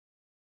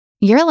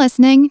You're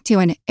listening to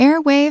an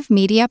Airwave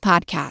Media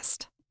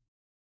Podcast.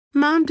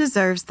 Mom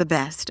deserves the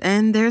best,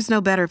 and there's no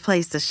better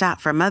place to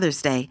shop for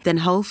Mother's Day than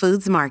Whole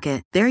Foods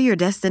Market. They're your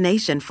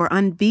destination for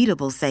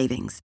unbeatable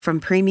savings, from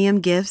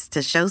premium gifts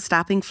to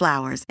show-stopping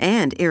flowers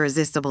and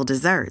irresistible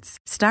desserts.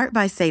 Start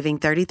by saving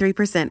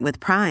 33% with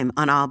Prime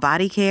on all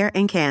body care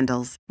and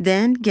candles.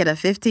 Then get a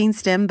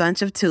 15-stem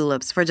bunch of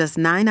tulips for just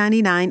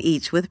 $9.99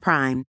 each with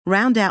Prime.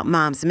 Round out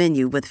Mom's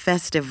menu with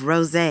festive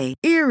rosé,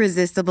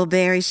 irresistible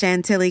berry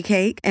chantilly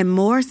cake, and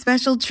more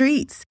special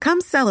treats.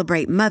 Come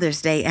celebrate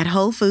Mother's Day at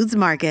Whole Foods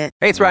Market.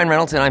 Hey, it's Ryan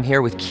Reynolds, and I'm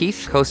here with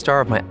Keith,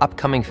 co-star of my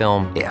upcoming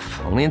film, If,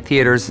 only in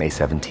theaters May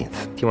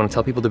 17th. Do you want to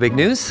tell people the big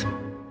news?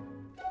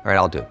 All right,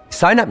 I'll do it.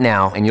 Sign up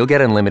now and you'll get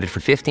unlimited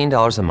for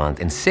 $15 a month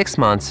and 6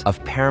 months of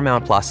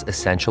Paramount Plus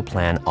Essential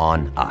Plan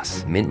on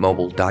us.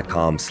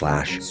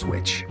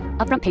 MintMobile.com/switch.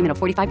 Upfront payment of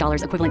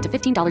 $45 equivalent to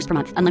 $15 per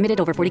month. Unlimited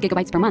over 40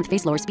 gigabytes per month.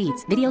 Face lower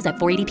speeds. Videos at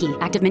 480p.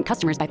 Active Mint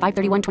customers by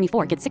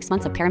 531.24 get 6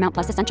 months of Paramount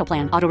Plus Essential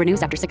Plan. Auto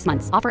renews after 6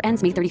 months. Offer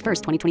ends May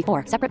 31st,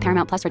 2024. Separate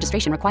Paramount Plus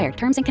registration required.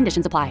 Terms and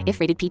conditions apply if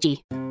rated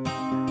PG.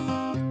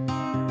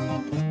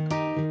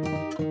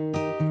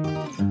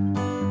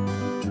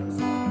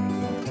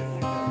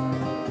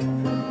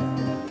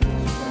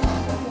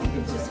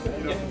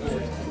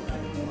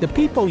 The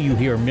people you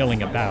hear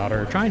milling about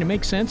are trying to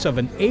make sense of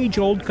an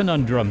age-old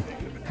conundrum: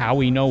 how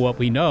we know, what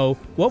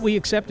we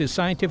accept as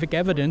scientific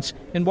evidence,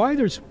 and why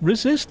there's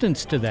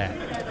resistance to that.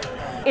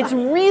 It's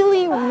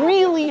really,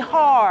 really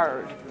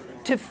hard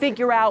to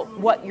figure out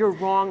what you're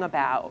wrong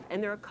about.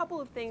 And there are a couple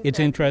of things.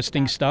 It's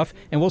interesting stuff,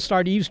 and we'll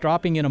start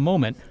eavesdropping in a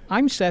moment.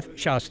 I'm Seth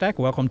Shostak.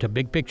 Welcome to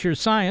Big Picture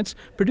Science,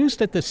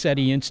 produced at the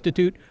SETI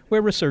Institute,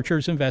 where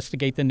researchers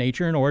investigate the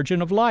nature and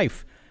origin of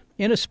life.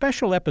 In a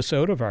special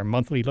episode of our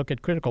monthly look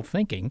at critical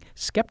thinking,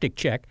 Skeptic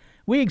Check,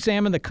 we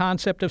examine the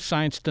concept of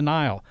science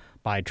denial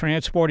by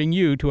transporting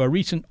you to a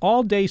recent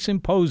all-day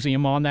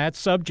symposium on that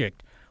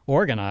subject,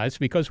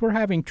 organized because we're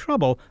having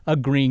trouble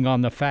agreeing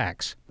on the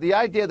facts. The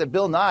idea that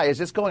Bill Nye is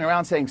just going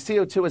around saying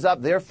CO2 is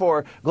up,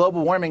 therefore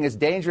global warming is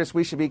dangerous,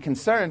 we should be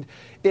concerned,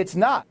 it's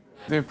not.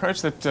 The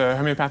approach that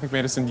homeopathic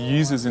medicine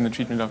uses in the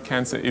treatment of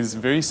cancer is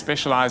very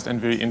specialized and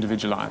very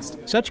individualized.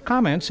 Such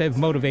comments have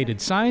motivated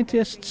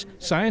scientists,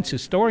 science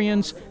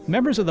historians,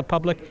 members of the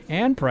public,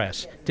 and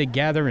press to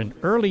gather in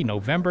early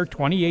November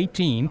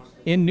 2018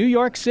 in New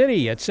York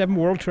City at 7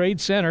 World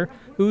Trade Center,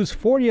 whose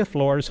 40th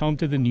floor is home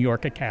to the New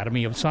York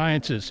Academy of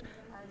Sciences.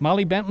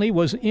 Molly Bentley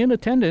was in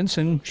attendance,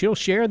 and she'll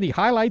share the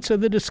highlights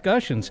of the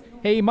discussions.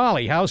 Hey,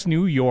 Molly, how's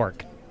New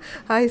York?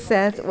 Hi,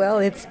 Seth. Well,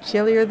 it's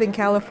chillier than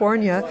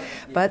California,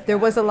 but there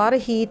was a lot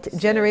of heat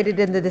generated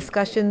in the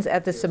discussions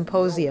at the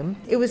symposium.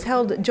 It was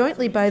held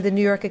jointly by the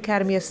New York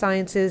Academy of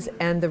Sciences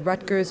and the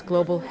Rutgers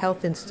Global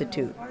Health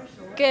Institute.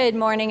 Good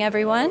morning,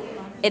 everyone.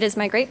 It is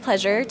my great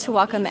pleasure to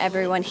welcome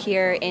everyone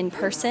here in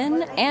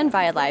person and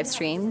via live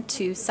stream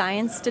to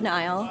Science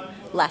Denial,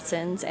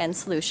 Lessons and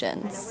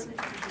Solutions.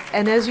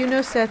 And as you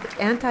know, Seth,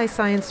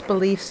 anti-science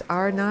beliefs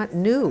are not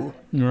new.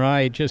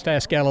 Right. Just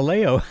ask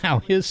Galileo how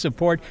his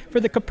support for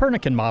the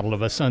Copernican model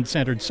of a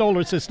sun-centered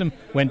solar system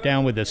went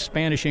down with the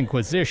Spanish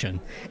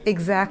Inquisition.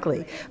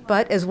 Exactly.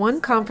 But as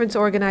one conference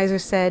organizer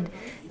said,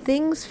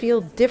 things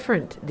feel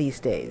different these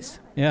days.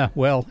 Yeah,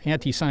 well,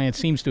 anti-science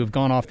seems to have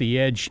gone off the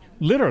edge,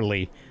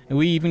 literally.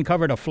 We even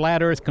covered a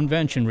flat Earth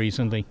convention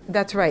recently.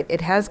 That's right.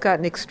 It has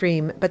gotten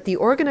extreme, but the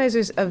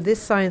organizers of this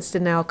Science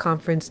Denial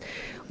conference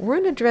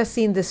weren't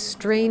addressing the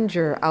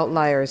stranger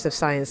outliers of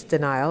science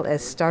denial,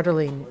 as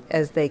startling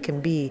as they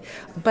can be,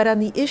 but on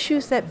the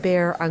issues that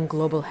bear on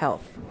global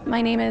health.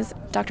 My name is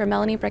Dr.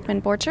 Melanie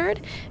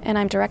Brickman-Borchard, and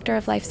I'm Director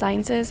of Life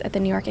Sciences at the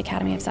New York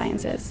Academy of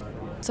Sciences.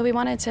 So we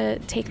wanted to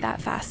take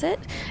that facet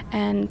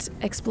and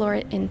explore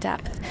it in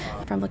depth,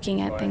 from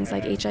looking at things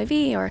like HIV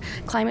or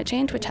climate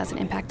change, which has an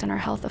impact on our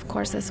health, of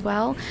course, as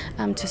well,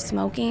 to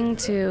smoking,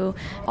 to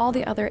all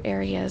the other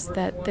areas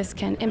that this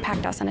can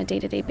impact us on a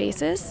day-to-day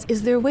basis.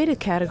 Is there a way to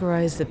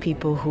categorize the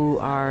people who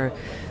are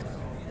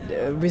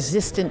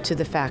resistant to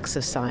the facts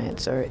of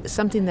science, or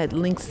something that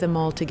links them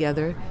all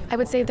together? I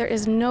would say there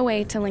is no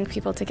way to link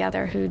people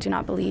together who do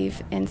not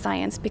believe in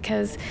science,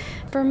 because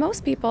for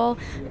most people,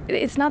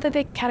 it's not that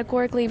they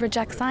categorically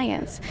reject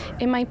science.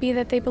 It might be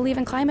that they believe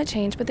in climate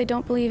change, but they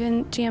don't believe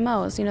in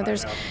GMOs. You know,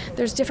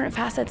 there's different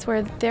facets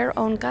where their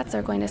own guts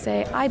are going to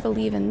say, I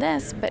believe in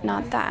this, but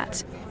not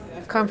that.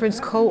 Conference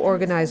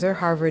co-organizer,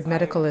 Harvard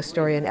medical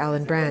historian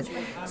Alan Brandt,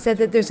 said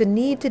that there's a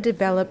need to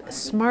develop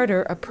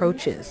smarter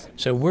approaches.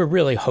 So we're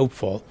really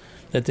hopeful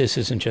that this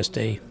isn't just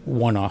a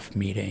one-off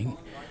meeting,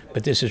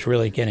 but this is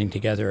really getting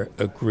together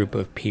a group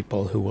of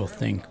people who will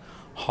think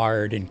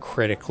hard and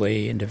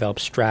critically and develop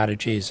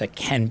strategies that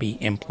can be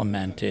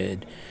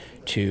implemented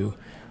to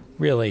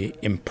really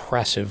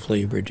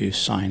impressively reduce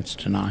science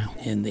denial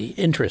in the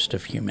interest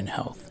of human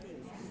health.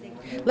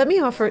 Let me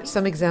offer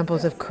some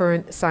examples of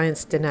current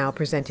science denial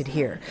presented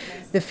here.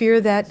 The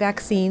fear that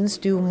vaccines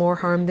do more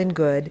harm than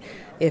good.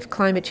 If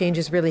climate change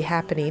is really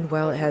happening,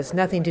 well, it has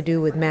nothing to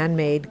do with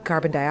man-made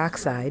carbon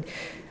dioxide.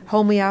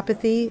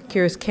 Homeopathy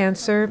cures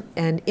cancer,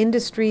 and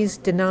industries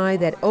deny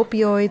that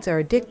opioids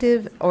are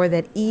addictive or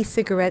that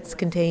e-cigarettes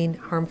contain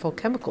harmful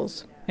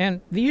chemicals.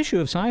 And the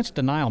issue of science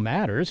denial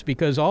matters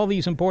because all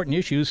these important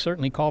issues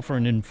certainly call for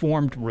an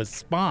informed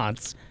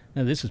response.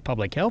 Now, this is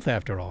public health,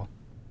 after all.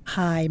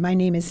 Hi, my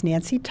name is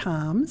Nancy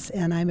Toms,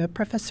 and I'm a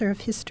professor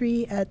of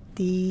history at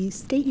the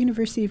State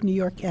University of New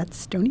York at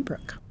Stony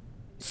Brook.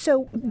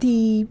 So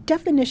the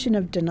definition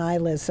of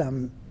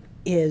denialism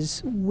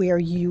is where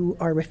you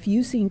are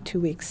refusing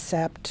to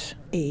accept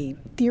a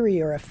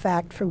theory or a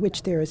fact for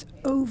which there is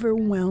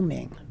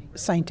overwhelming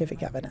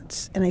scientific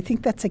evidence. And I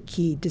think that's a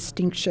key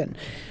distinction.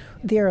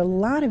 There are a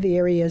lot of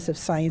areas of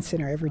science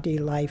in our everyday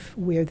life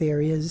where there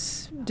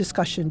is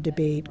discussion,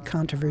 debate,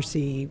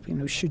 controversy.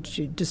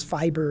 Does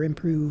fiber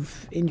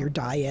improve in your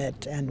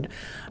diet? And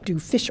do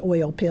fish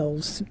oil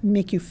pills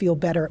make you feel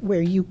better?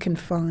 Where you can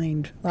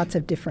find lots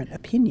of different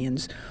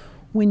opinions.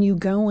 When you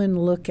go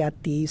and look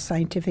at the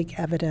scientific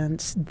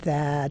evidence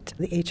that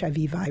the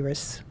HIV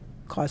virus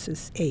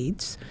causes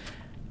AIDS,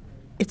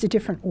 it's a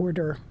different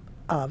order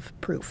of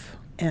proof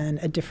and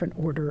a different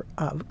order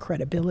of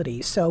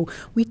credibility. So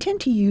we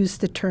tend to use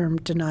the term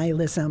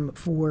denialism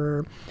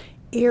for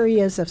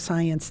areas of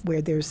science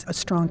where there's a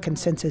strong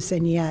consensus,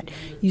 and yet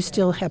you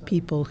still have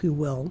people who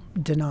will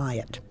deny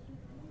it.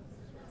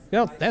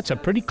 Well, that's a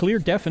pretty clear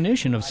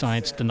definition of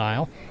science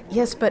denial.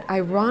 Yes, but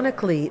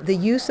ironically, the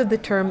use of the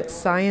term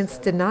science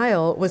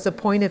denial was a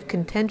point of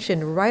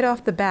contention right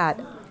off the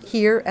bat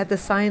here at the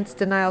Science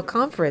Denial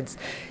Conference,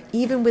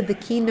 even with the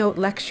keynote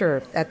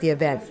lecturer at the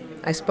event.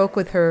 I spoke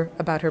with her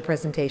about her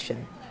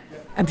presentation.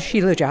 I'm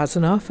Sheila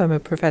Jasanoff. I'm a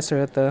professor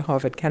at the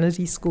Harvard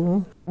Kennedy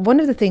School.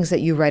 One of the things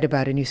that you write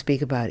about and you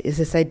speak about is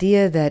this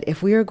idea that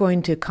if we are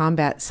going to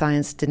combat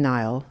science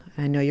denial,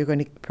 I know you're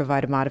going to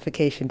provide a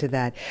modification to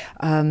that,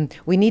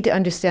 we need to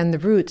understand the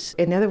roots.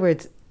 In other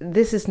words,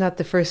 this is not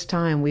the first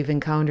time we've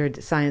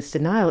encountered science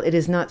denial. It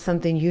is not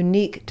something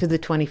unique to the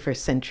 21st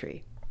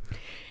century.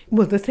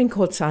 Well, the thing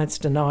called science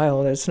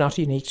denial is not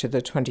unique to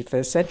the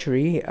 21st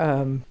century.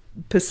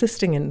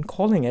 Persisting in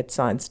calling it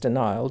science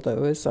denial,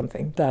 though, is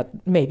something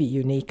that may be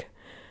unique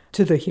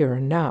to the here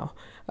and now.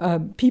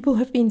 People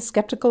have been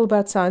skeptical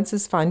about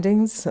science's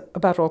findings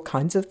about all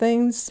kinds of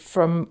things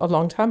from a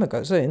long time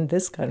ago. So in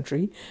this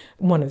country,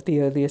 one of the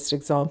earliest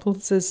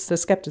examples is the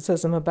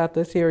skepticism about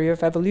the theory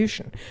of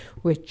evolution,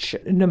 which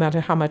no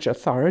matter how much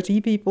authority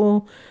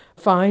people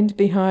find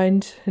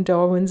behind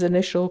Darwin's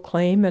initial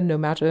claim, and no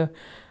matter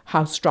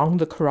how strong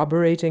the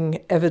corroborating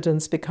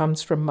evidence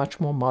becomes from much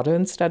more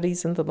modern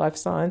studies in the life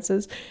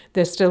sciences,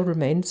 there still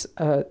remains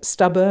a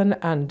stubborn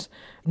and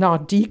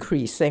not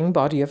decreasing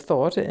body of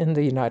thought in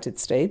the United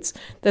States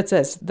that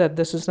says that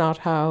this is not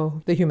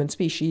how the human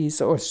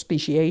species or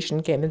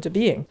speciation came into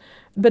being.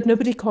 But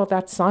nobody called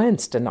that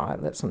science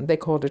denialism. They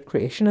called it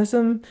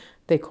creationism.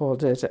 They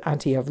called it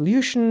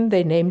anti-evolution.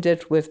 They named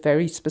it with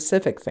very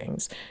specific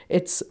things.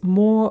 It's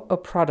more a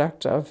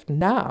product of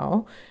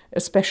now,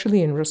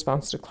 especially in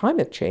response to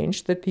climate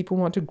change, that people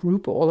want to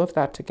group all of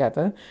that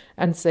together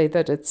and say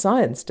that it's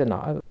science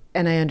denial.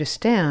 And I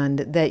understand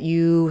that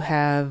you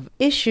have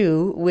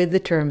issue with the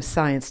term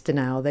science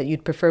denial, that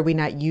you'd prefer we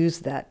not use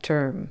that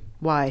term.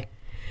 Why?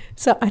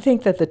 So I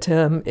think that the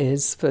term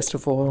is, first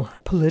of all,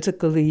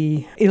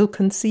 politically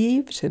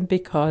ill-conceived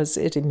because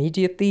it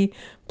immediately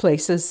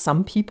places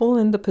some people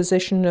in the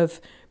position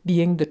of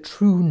being the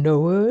true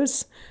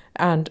knowers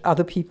and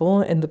other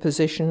people in the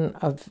position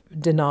of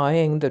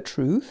denying the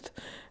truth.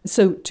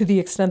 So to the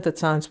extent that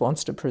science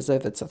wants to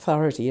preserve its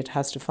authority, it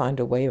has to find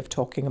a way of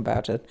talking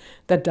about it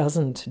that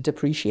doesn't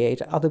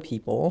depreciate other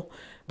people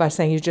by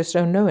saying you just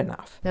don't know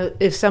enough. Now,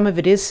 if some of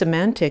it is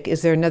semantic,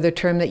 is there another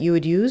term that you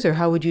would use, or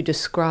how would you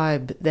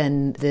describe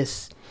then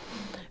this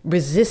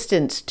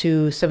resistance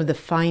to some of the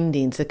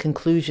findings, the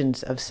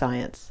conclusions of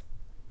science?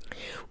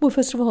 Well,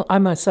 first of all, I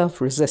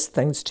myself resist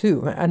things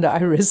too, and I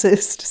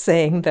resist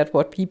saying that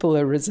what people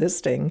are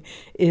resisting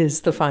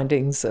is the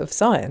findings of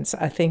science.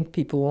 I think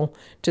people,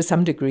 to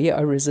some degree,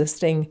 are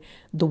resisting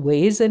the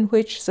ways in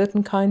which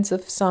certain kinds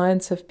of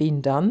science have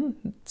been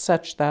done,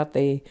 such that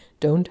they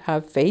don't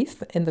have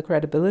faith in the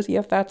credibility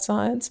of that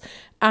science,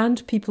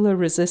 and people are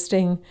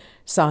resisting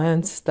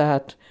science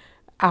that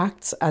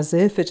acts as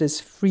if it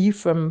is free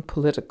from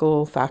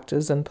political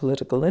factors and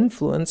political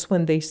influence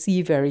when they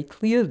see very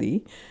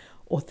clearly,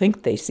 or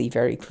think they see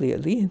very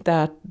clearly,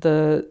 that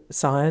the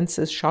science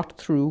is shot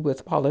through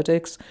with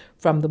politics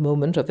from the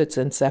moment of its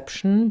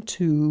inception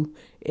to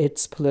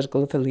its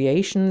political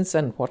affiliations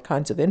and what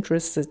kinds of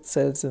interests it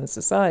serves in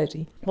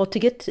society. Well, to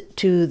get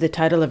to the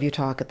title of your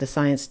talk at the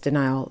Science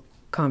Denial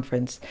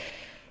Conference,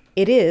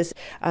 it is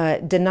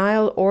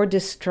denial or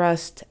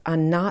distrust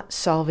on not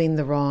solving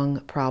the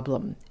wrong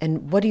problem.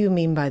 And what do you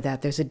mean by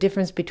that? There's a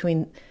difference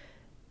between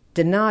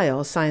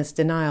denial, science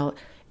denial,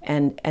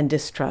 and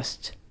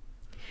distrust.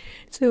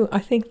 So I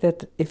think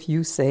that if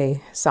you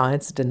say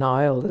science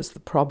denial is the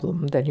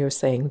problem, then you're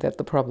saying that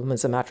the problem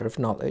is a matter of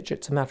knowledge.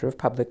 It's a matter of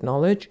public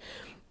knowledge.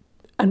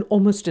 And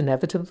almost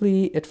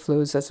inevitably, it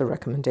flows as a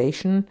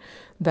recommendation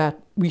that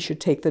we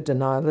should take the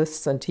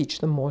denialists and teach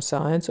them more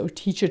science, or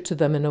teach it to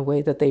them in a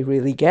way that they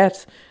really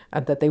get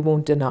and that they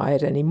won't deny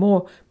it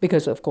anymore,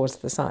 because, of course,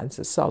 the science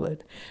is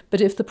solid. But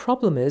if the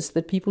problem is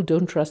that people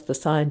don't trust the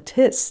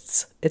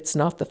scientists, it's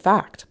not the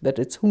fact, but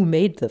it's who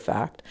made the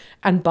fact,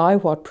 and by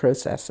what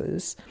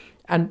processes,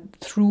 and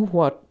through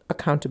what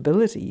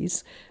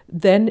accountabilities,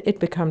 then it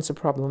becomes a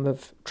problem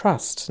of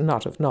trust,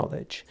 not of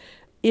knowledge.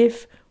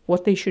 If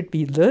what they should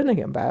be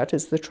learning about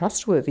is the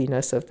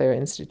trustworthiness of their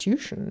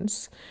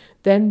institutions,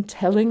 then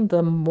telling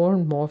them more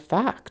and more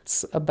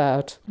facts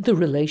about the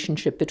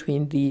relationship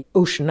between the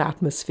ocean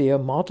atmosphere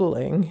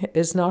modeling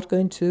is not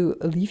going to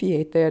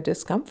alleviate their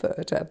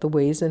discomfort at the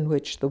ways in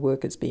which the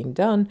work is being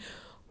done.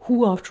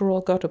 Who, after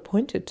all, got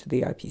appointed to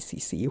the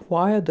IPCC?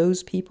 Why are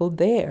those people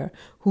there?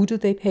 Who do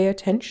they pay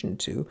attention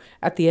to?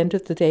 At the end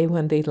of the day,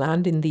 when they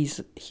land in these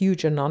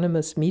huge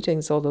anonymous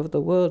meetings all over the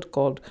world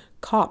called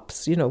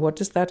COPs, what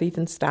does that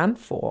even stand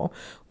for?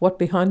 What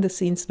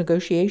behind-the-scenes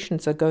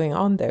negotiations are going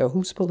on there?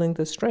 Who's pulling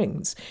the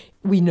strings?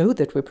 We know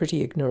that we're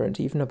pretty ignorant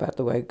even about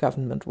the way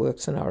government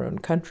works in our own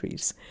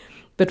countries.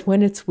 But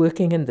when it's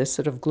working in this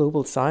sort of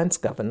global science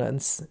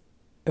governance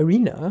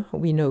arena,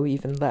 we know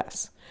even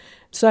less.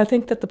 So I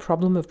think that the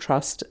problem of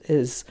trust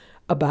is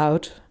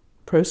about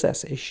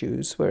process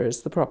issues,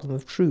 whereas the problem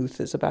of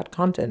truth is about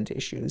content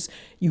issues.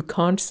 You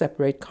can't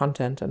separate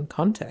content and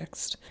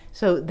context.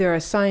 So there are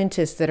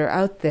scientists that are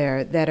out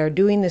there that are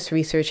doing this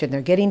research, and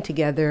they're getting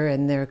together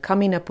and they're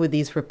coming up with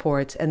these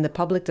reports, and the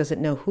public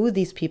doesn't know who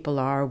these people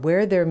are,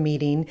 where they're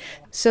meeting.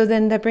 So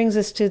then that brings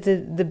us to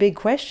the big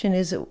question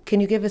is, can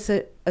you give us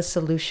a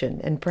solution?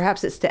 And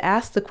perhaps it's to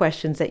ask the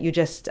questions that you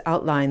just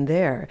outlined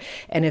there.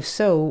 And if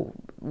so,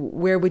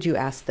 where would you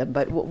ask them?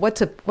 But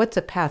what's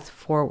a path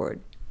forward?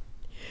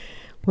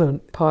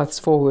 Well, paths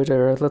forward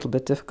are a little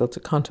bit difficult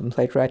to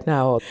contemplate right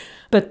now.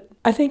 But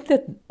I think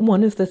that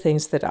one of the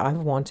things that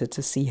I've wanted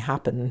to see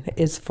happen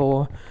is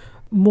for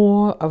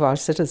more of our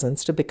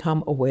citizens to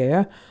become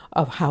aware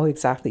of how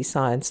exactly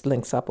science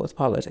links up with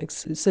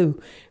politics. So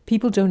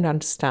people don't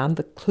understand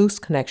the close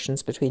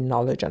connections between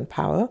knowledge and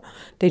power.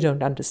 They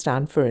don't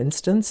understand, for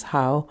instance,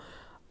 how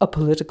a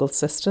political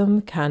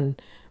system can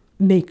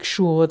make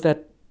sure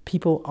that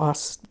people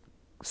ask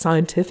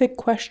scientific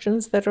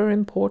questions that are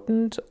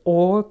important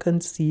or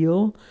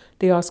conceal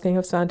the asking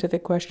of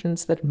scientific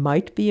questions that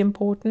might be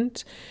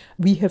important.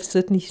 We have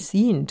certainly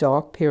seen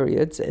dark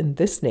periods in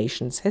this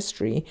nation's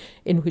history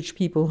in which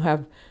people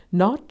have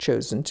not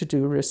chosen to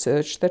do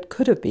research that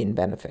could have been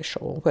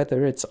beneficial,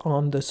 whether it's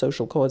on the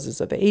social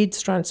causes of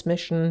AIDS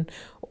transmission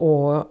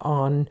or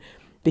on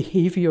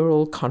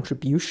behavioral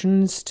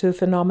contributions to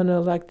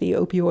phenomena like the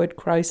opioid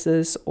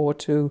crisis or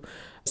to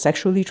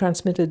sexually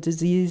transmitted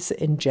disease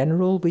in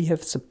general. We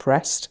have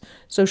suppressed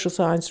social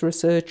science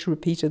research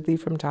repeatedly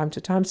from time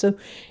to time. So,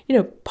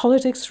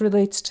 politics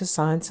relates to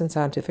science and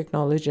scientific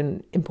knowledge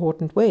in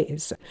important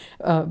ways.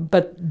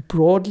 But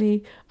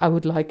broadly, I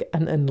would like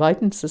an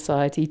enlightened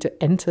society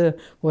to enter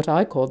what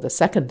I call the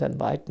second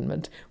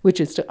enlightenment,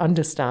 which is to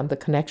understand the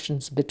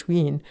connections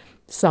between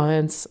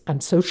science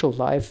and social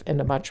life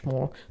in a much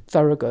more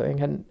thoroughgoing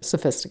and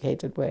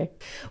sophisticated way.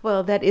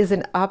 Well, that is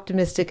an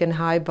optimistic and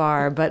high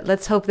bar, but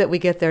let's hope that we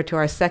get there to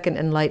our second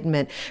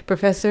enlightenment.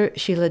 Professor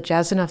Sheila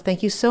Jasanoff,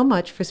 thank you so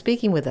much for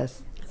speaking with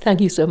us.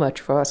 Thank you so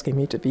much for asking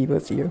me to be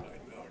with you.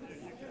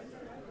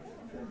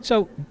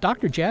 So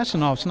Dr.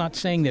 Jasanoff's not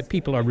saying that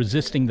people are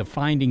resisting the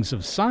findings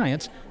of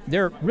science.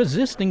 They're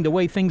resisting the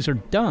way things are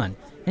done.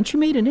 And she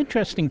made an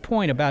interesting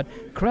point about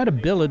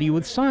credibility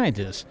with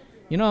scientists.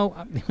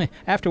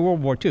 After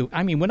World War II,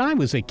 when I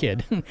was a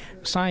kid,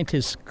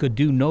 scientists could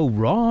do no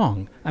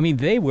wrong.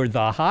 They were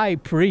the high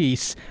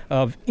priests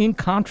of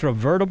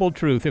incontrovertible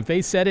truth. If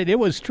they said it, it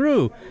was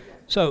true.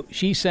 So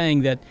she's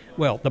saying that,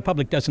 the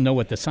public doesn't know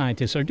what the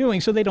scientists are doing,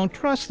 so they don't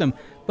trust them.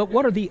 But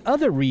what are the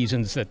other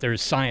reasons that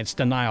there's science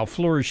denial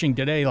flourishing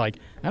today, like,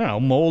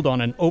 mold on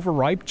an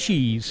overripe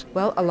cheese?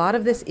 Well, a lot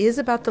of this is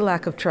about the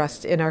lack of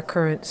trust in our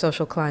current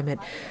social climate.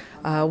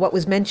 What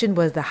was mentioned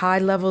was the high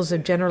levels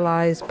of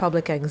generalized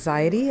public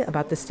anxiety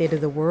about the state of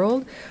the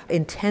world,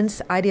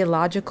 intense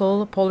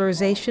ideological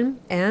polarization,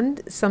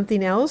 and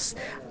something else,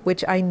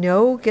 which I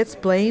know gets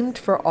blamed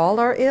for all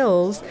our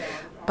ills,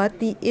 but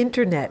the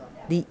internet.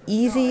 The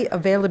easy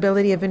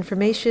availability of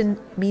information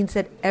means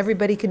that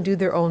everybody can do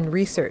their own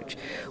research,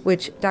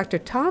 which Dr.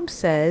 Toms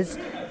says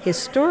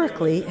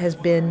historically has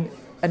been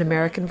an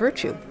American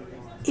virtue.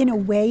 In a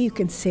way, you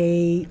can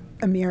say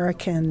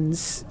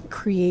Americans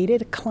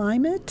created a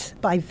climate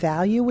by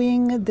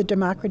valuing the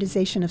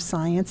democratization of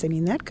science.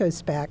 That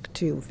goes back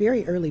to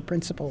very early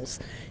principles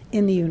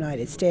in the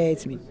United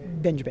States.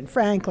 Benjamin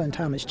Franklin,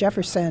 Thomas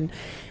Jefferson.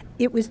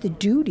 It was the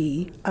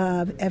duty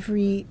of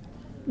every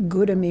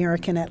good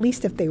American, at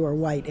least if they were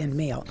white and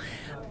male,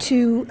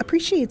 to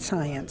appreciate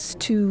science,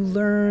 to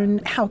learn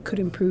how it could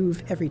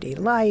improve everyday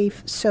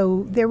life.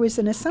 So there was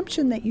an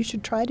assumption that you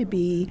should try to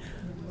be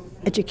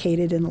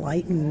educated,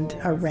 enlightened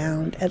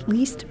around at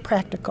least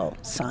practical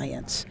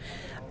science.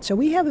 So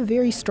we have a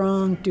very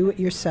strong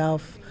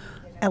do-it-yourself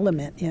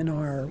element in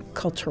our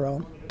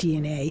cultural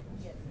DNA.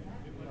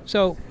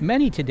 So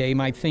many today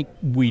might think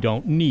we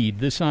don't need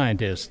the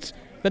scientists.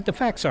 But the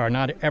facts are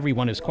not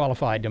everyone is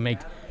qualified to make,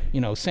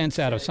 sense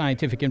out of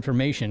scientific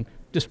information,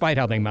 despite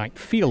how they might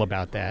feel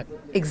about that.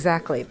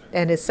 Exactly.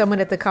 And as someone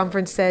at the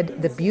conference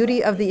said, the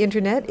beauty of the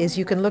internet is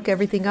you can look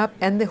everything up,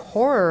 and the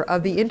horror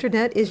of the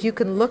internet is you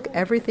can look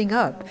everything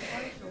up.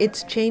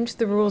 It's changed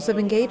the rules of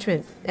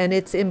engagement, and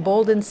it's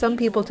emboldened some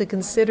people to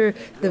consider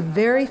the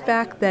very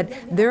fact that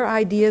their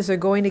ideas are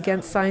going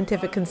against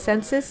scientific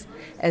consensus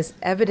as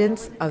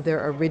evidence of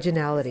their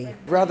originality.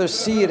 Rather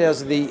see it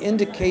as the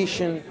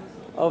indication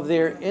of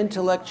their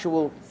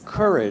intellectual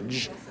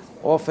courage,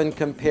 often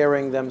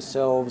comparing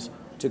themselves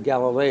to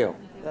Galileo.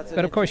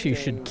 But of course you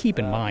should keep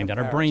in mind that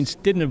our brains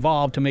didn't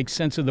evolve to make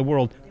sense of the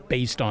world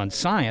based on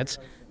science.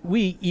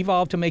 We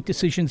evolved to make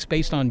decisions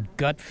based on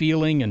gut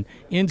feeling and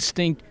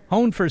instinct,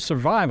 honed for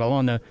survival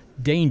on the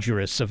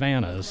dangerous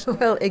savannas.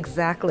 Well,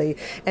 exactly.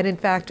 And in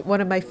fact,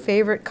 one of my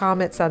favorite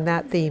comments on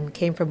that theme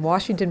came from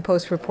Washington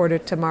Post reporter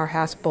Tamar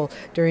Haspel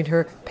during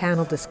her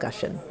panel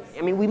discussion.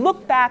 I mean, we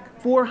look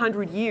back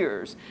 400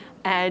 years,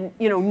 and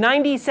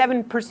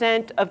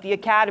 97% of the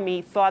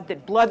Academy thought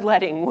that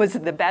bloodletting was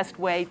the best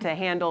way to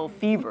handle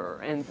fever.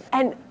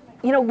 And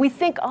we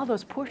think, oh,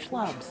 those poor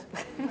schlubs.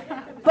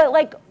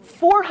 But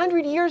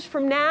 400 years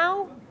from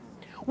now,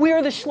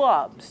 we're the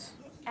schlubs.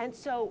 And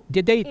so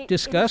did they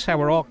discuss how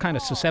we're all kind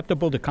of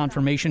susceptible to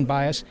confirmation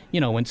bias?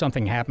 When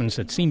something happens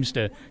that seems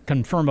to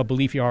confirm a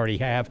belief you already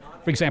have.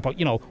 For example,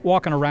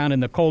 walking around in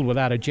the cold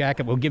without a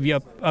jacket will give you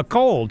a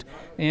cold.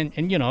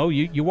 And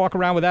you walk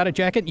around without a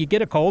jacket, you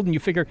get a cold, and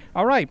you figure,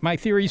 all right, my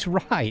theory's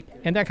right.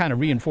 And that kind of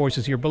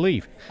reinforces your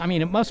belief. I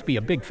mean, it must be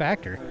a big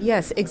factor.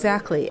 Yes,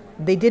 exactly.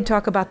 They did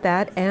talk about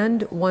that.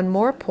 And one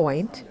more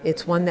point,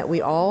 it's one that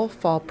we all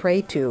fall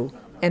prey to,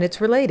 and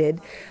it's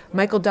related.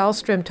 Michael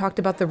Dahlstrom talked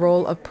about the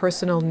role of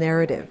personal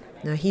narrative.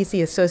 Now, he's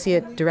the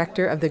associate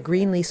director of the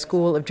Greenlee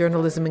School of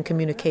Journalism and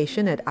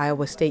Communication at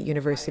Iowa State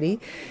University,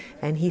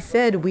 and he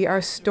said we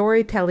are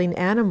storytelling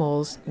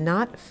animals,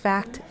 not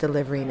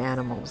fact-delivering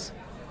animals.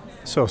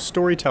 So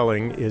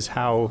storytelling is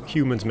how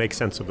humans make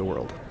sense of the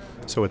world.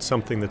 So it's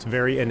something that's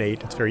very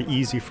innate. It's very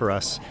easy for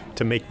us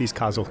to make these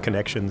causal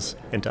connections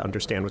and to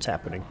understand what's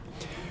happening.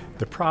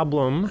 The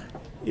problem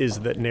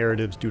is that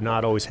narratives do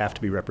not always have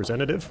to be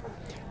representative.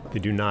 They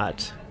do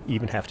not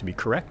even have to be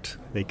correct.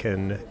 They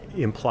can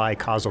imply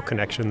causal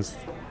connections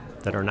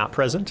that are not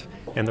present,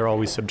 and they're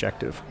always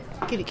subjective.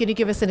 Can you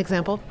give us an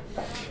example?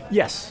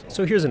 Yes.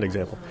 So here's an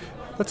example.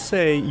 Let's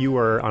say you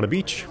are on a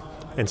beach,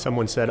 and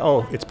someone said,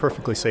 oh, it's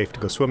perfectly safe to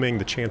go swimming.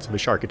 The chance of a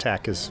shark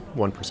attack is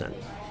 1%.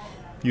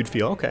 You'd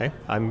feel, okay,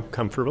 I'm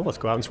comfortable. Let's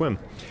go out and swim.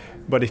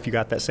 But if you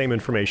got that same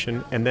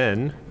information, and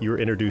then you were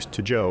introduced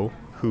to Joe,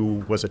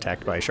 who was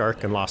attacked by a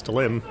shark and lost a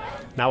limb,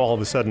 now all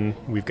of a sudden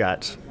we've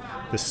got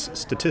this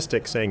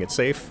statistic saying it's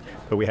safe,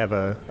 but we have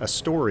a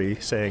story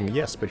saying,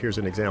 yes, but here's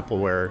an example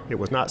where it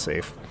was not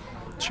safe.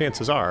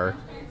 Chances are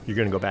you're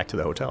going to go back to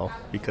the hotel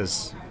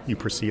because you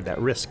perceive that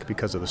risk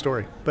because of the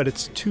story. But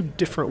it's two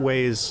different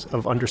ways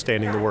of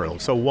understanding the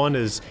world. So one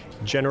is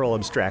general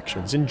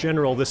abstractions. In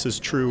general, this is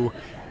true,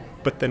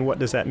 but then what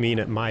does that mean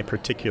at my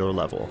particular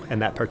level?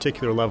 And that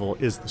particular level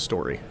is the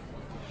story.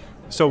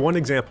 So one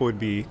example would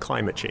be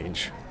climate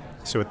change.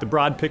 So at the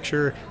broad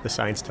picture, the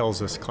science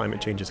tells us climate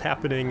change is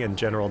happening and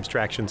general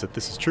abstractions that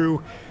this is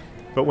true.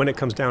 But when it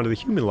comes down to the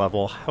human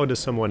level, how does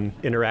someone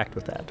interact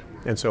with that?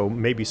 And so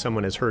maybe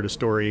someone has heard a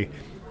story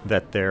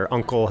that their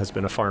uncle has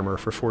been a farmer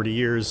for 40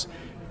 years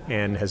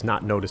and has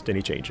not noticed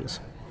any changes.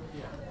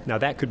 Now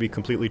that could be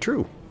completely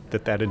true,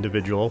 that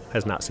individual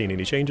has not seen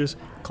any changes.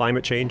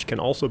 Climate change can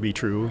also be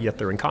true, yet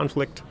they're in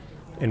conflict.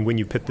 And when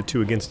you pit the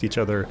two against each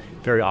other,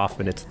 very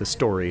often it's the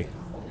story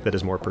that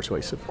is more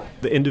persuasive.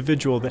 The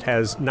individual that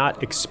has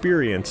not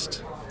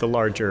experienced the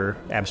larger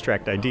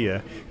abstract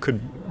idea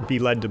could be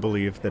led to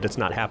believe that it's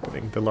not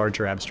happening. The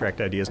larger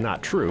abstract idea is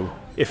not true.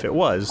 If it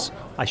was,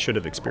 I should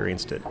have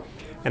experienced it.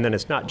 And then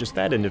it's not just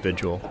that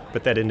individual,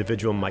 but that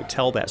individual might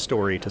tell that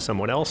story to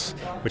someone else,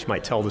 which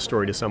might tell the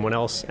story to someone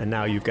else, and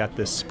now you've got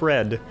this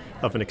spread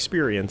of an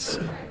experience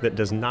that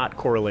does not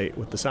correlate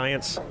with the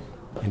science,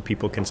 and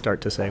people can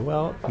start to say,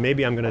 well,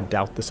 maybe I'm going to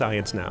doubt the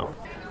science now.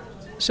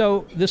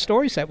 So the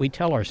stories that we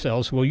tell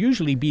ourselves will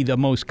usually be the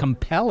most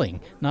compelling,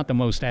 not the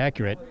most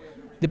accurate.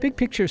 The big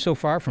picture so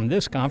far from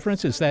this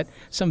conference is that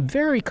some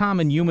very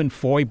common human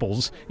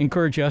foibles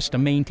encourage us to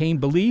maintain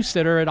beliefs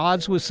that are at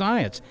odds with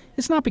science.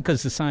 It's not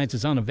because the science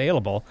is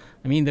unavailable.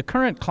 I mean, the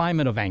current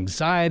climate of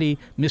anxiety,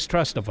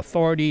 mistrust of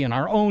authority, and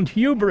our own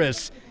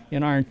hubris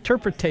in our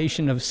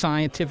interpretation of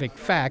scientific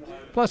fact,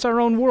 plus our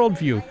own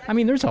worldview. I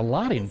mean, there's a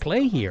lot in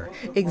play here.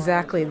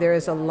 Exactly. There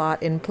is a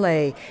lot in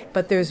play,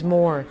 but there's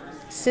more.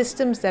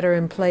 Systems that are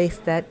in place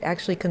that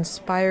actually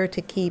conspire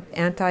to keep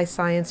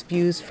anti-science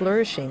views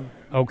flourishing.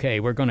 Okay,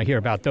 we're going to hear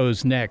about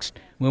those next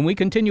when we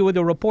continue with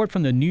a report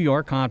from the New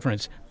York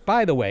conference.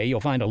 By the way, you'll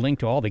find a link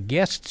to all the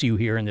guests you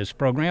hear in this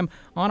program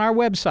on our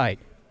website,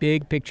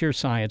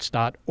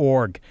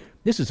 bigpicturescience.org.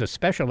 This is a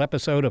special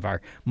episode of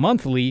our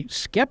monthly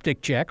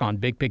Skeptic Check on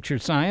Big Picture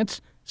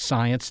Science.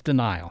 science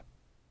denial.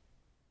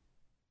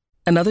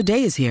 Another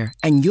day is here,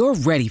 and you're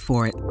ready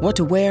for it. What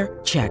to wear?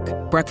 Check.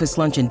 Breakfast,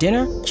 lunch, and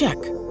dinner?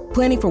 Check.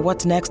 Planning for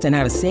what's next and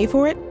how to save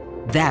for it?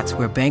 That's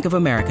where Bank of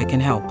America can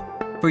help.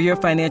 For your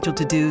financial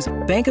to-dos,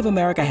 Bank of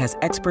America has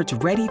experts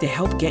ready to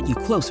help get you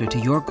closer to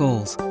your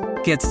goals.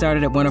 Get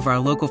started at one of our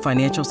local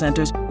financial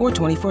centers or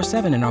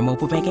 24/7 in our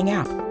mobile banking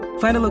app.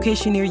 Find a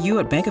location near you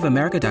at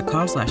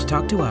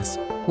bankofamerica.com/talktous.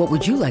 What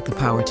would you like the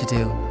power to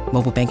do?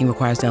 Mobile banking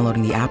requires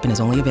downloading the app and is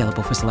only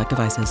available for select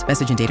devices.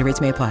 Message and data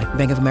rates may apply.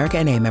 Bank of America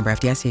N.A., member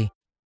FDIC.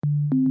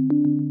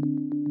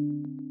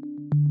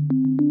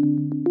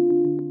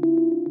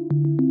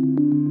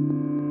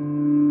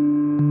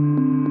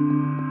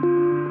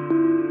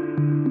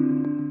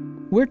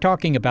 We're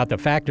talking about the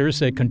factors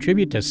that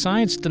contribute to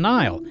science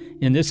denial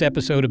in this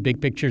episode of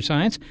Big Picture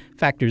Science,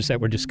 factors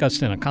that were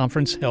discussed in a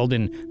conference held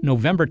in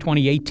November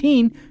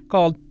 2018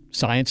 called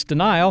Science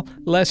Denial,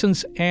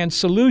 Lessons and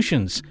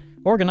Solutions,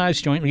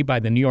 organized jointly by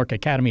the New York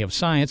Academy of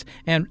Science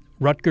and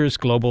Rutgers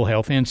Global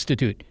Health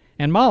Institute.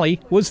 And Molly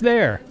was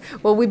there.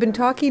 Well, we've been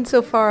talking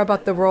so far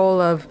about the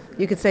role of,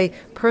 you could say,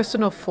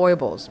 personal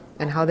foibles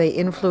and how they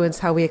influence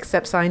how we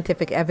accept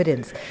scientific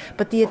evidence.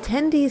 But the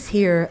attendees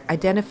here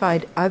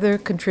identified other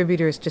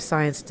contributors to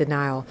science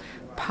denial,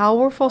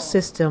 powerful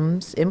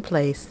systems in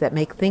place that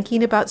make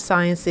thinking about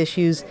science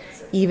issues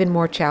even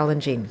more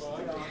challenging.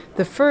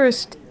 The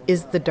first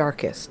is the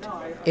darkest.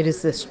 It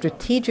is the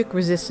strategic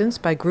resistance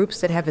by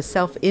groups that have a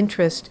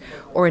self-interest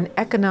or an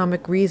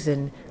economic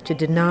reason to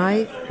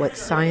deny what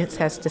science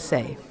has to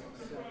say.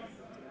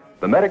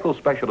 The medical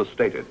specialist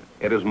stated,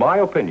 "It is my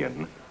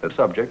opinion that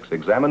subjects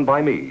examined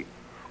by me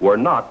were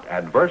not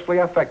adversely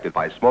affected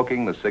by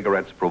smoking the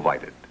cigarettes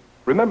provided."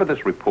 Remember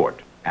this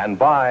report and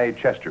buy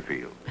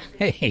Chesterfield.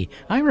 Hey,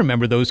 I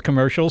remember those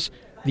commercials.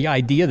 The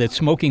idea that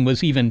smoking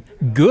was even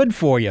good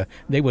for you.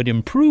 They would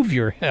improve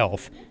your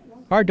health.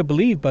 Hard to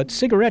believe, but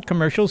cigarette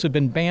commercials have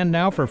been banned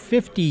now for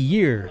 50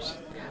 years.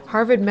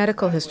 Harvard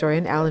medical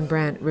historian Alan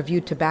Brandt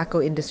reviewed tobacco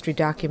industry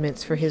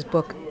documents for his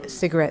book,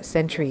 Cigarette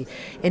Century,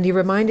 and he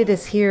reminded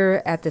us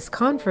here at this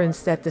conference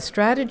that the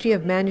strategy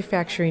of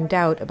manufacturing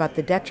doubt about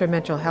the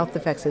detrimental health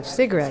effects of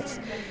cigarettes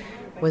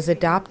was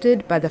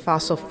adopted by the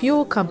fossil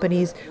fuel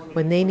companies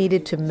when they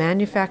needed to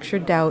manufacture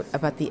doubt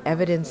about the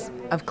evidence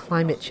of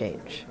climate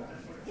change.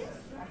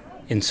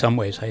 In some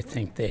ways, I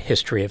think the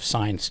history of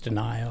science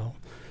denial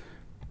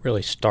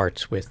really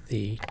starts with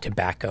the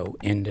tobacco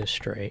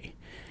industry.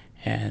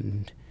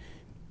 And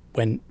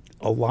when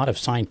a lot of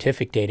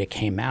scientific data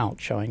came out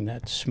showing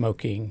that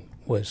smoking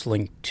was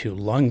linked to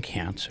lung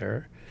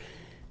cancer,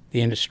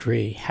 the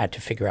industry had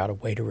to figure out a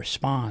way to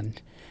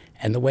respond.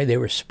 And the way they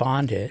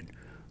responded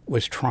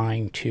was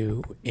trying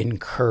to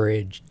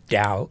encourage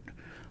doubt,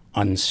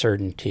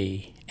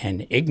 uncertainty,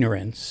 and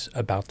ignorance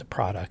about the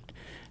product,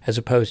 as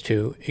opposed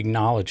to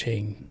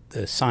acknowledging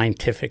the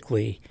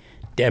scientifically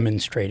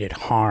demonstrated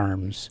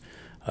harms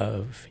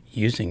of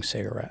using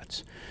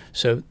cigarettes.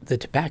 So the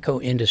tobacco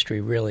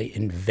industry really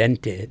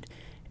invented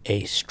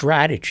a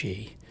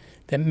strategy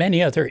that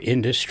many other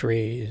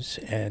industries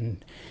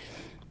and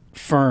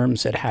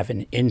firms that have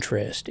an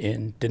interest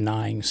in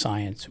denying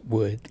science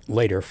would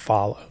later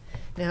follow.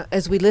 Now,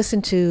 as we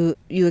listen to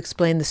you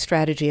explain the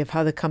strategy of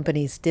how the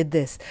companies did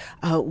this,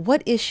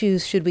 what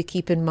issues should we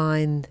keep in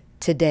mind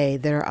today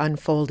that are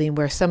unfolding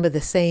where some of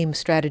the same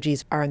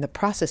strategies are in the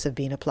process of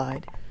being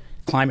applied?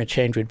 Climate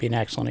change would be an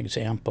excellent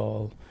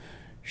example.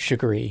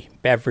 Sugary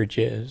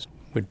beverages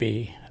would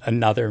be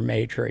another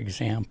major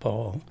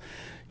example.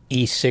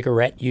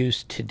 E-cigarette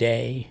use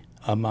today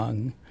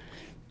among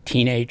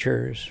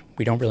teenagers,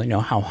 we don't really know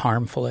how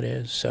harmful it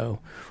is, so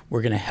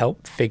we're going to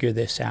help figure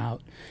this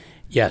out.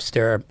 Yes,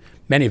 there are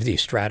many of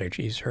these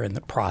strategies are in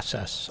the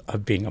process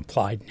of being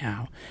applied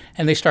now.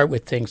 And they start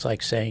with things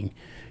like saying,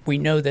 we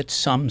know that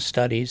some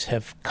studies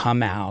have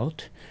come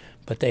out,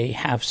 but they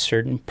have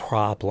certain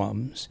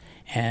problems.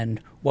 And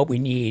what we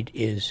need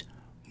is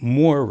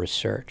more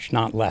research,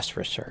 not less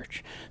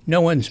research. No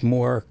one's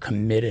more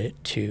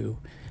committed to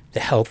the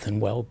health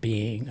and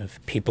well-being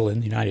of people in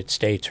the United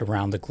States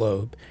around the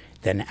globe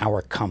than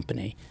our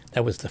company.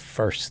 That was the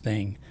first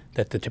thing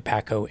that the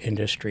tobacco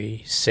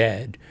industry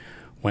said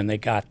when they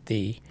got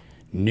the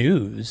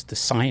news, the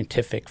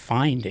scientific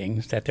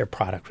findings that their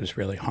product was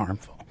really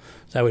harmful.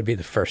 So that would be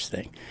the first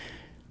thing.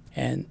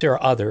 And there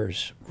are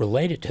others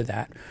related to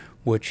that,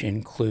 which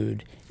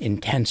include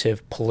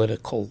intensive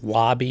political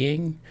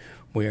lobbying,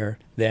 where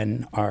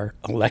then our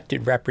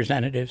elected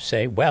representatives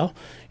say, well,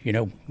 we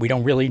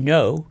don't really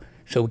know,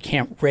 so we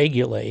can't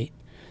regulate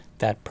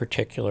that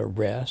particular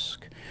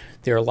risk.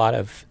 There are a lot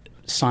of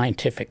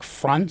scientific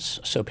fronts,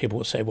 so people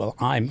will say, well,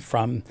 I'm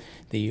from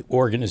the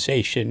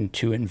organization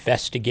to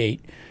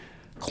investigate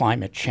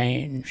climate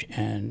change,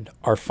 and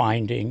our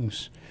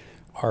findings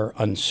are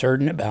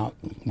uncertain about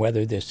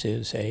whether this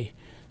is a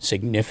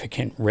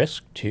significant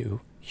risk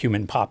to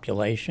human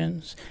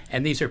populations.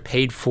 And these are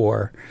paid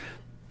for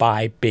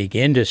by big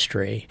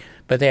industry,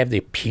 but they have the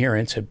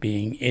appearance of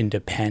being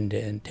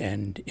independent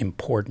and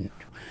important.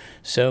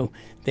 So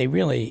they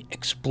really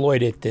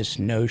exploited this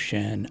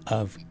notion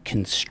of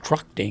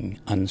constructing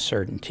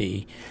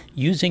uncertainty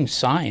using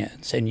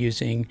science and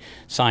using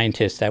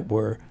scientists that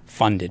were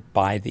funded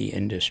by the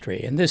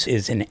industry. And this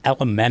is an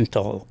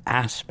elemental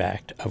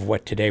aspect of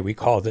what today we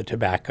call the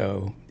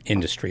tobacco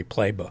industry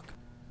playbook.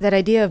 That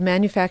idea of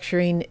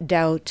manufacturing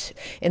doubt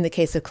in the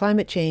case of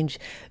climate change,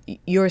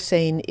 you're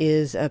saying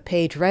is a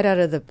page right out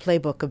of the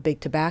playbook of Big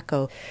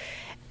Tobacco.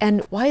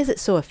 And why is it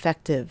so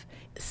effective,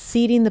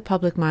 seeding the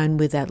public mind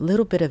with that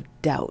little bit of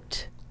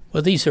doubt?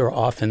 Well, these are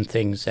often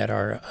things that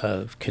are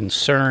of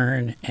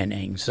concern and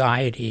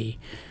anxiety.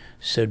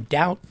 So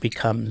doubt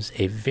becomes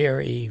a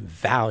very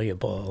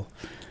valuable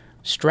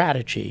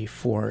strategy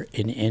for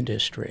an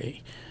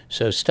industry.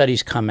 So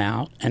studies come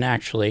out, and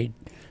actually,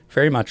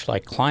 very much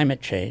like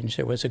climate change,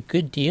 there was a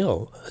good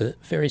deal, a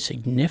very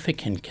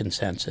significant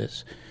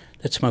consensus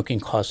that smoking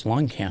caused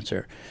lung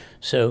cancer.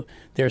 So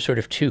there are sort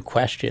of two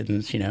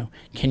questions,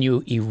 can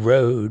you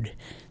erode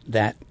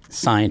that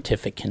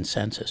scientific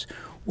consensus?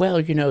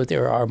 Well,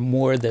 there are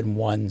more than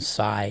one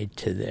side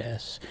to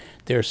this.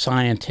 There are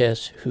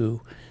scientists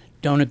who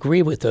don't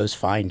agree with those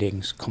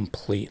findings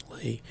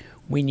completely.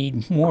 We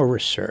need more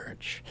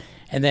research.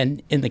 And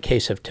then in the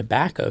case of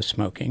tobacco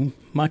smoking,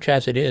 much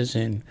as it is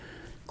in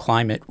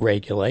climate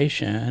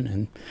regulation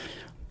and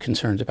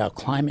concerns about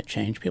climate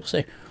change, people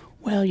say,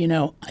 well,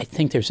 I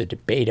think there's a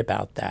debate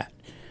about that.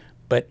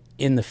 But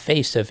in the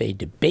face of a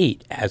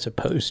debate as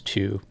opposed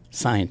to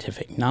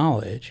scientific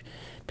knowledge,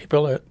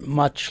 people are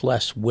much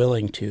less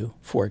willing to,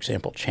 for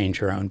example, change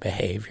their own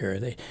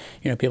behavior.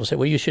 People say,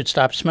 well, you should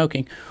stop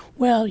smoking.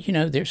 Well,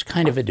 there's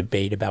kind of a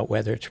debate about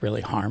whether it's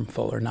really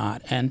harmful or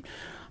not. And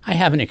I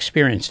haven't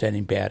experienced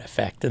any bad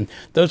effect. And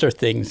those are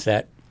things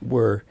that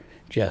were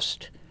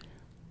just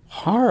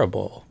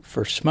horrible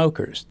for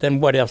smokers. Then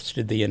what else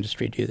did the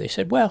industry do? They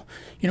said, well,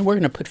 we're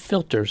going to put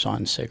filters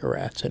on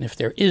cigarettes. And if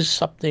there is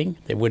something,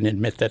 they wouldn't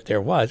admit that there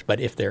was,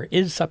 but if there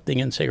is something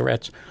in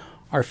cigarettes,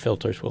 our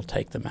filters will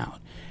take them out.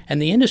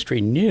 And the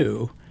industry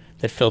knew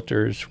that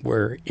filters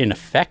were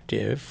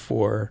ineffective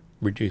for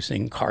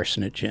reducing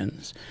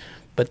carcinogens.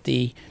 But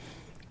the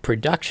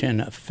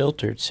production of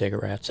filtered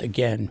cigarettes,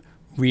 again,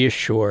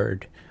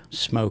 reassured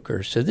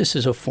smokers. So this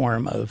is a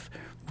form of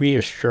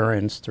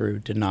reassurance through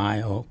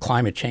denial.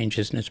 Climate change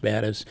isn't as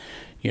bad as,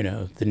 the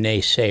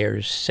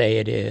naysayers say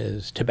it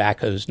is.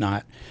 Tobacco's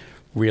not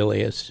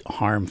really as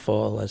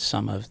harmful as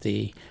some of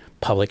the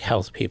public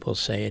health people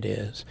say it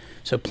is.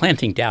 So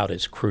planting doubt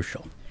is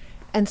crucial.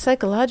 And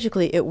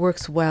psychologically, it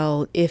works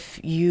well if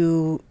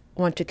you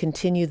want to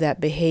continue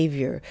that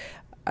behavior.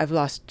 I've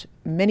lost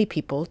many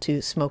people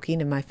to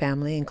smoking in my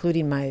family,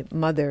 including my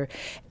mother.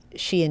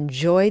 She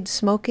enjoyed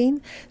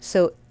smoking,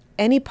 so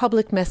any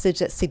public message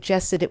that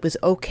suggested it was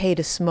okay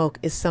to smoke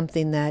is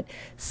something that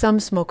some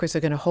smokers are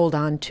going to hold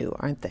on to,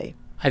 aren't they?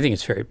 I think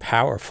it's very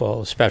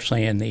powerful,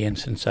 especially in the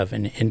instance of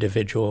an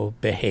individual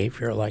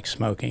behavior like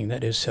smoking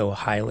that is so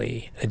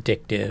highly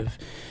addictive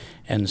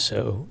and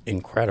so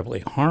incredibly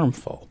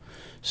harmful.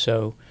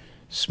 So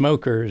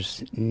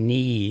smokers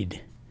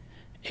need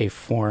a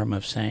form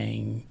of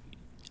saying,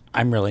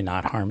 I'm really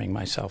not harming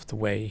myself the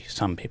way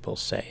some people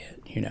say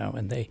it,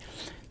 and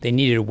they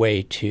needed a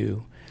way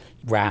to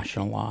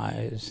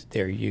rationalize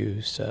their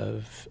use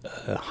of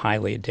a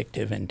highly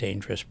addictive and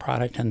dangerous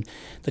product, and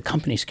the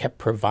companies kept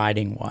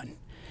providing one.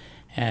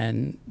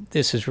 And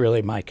this is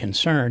really my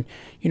concern.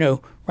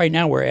 Right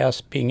now we're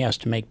being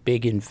asked to make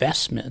big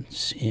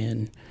investments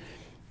in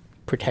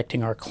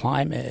protecting our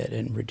climate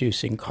and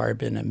reducing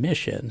carbon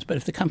emissions. But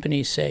if the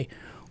companies say,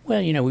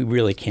 well, we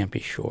really can't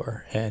be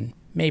sure, and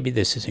maybe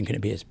this isn't going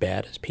to be as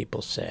bad as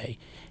people say,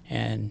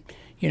 and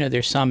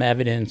there's some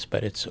evidence,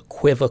 but it's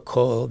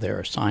equivocal, there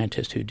are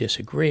scientists who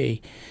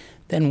disagree,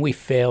 then we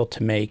fail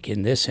to make,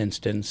 in this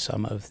instance,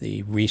 some of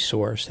the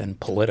resource and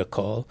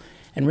political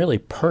and really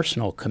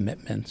personal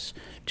commitments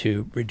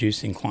to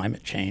reducing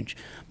climate change,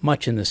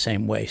 much in the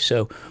same way.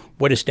 So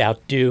what does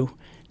doubt do?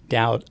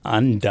 Doubt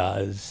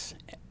undoes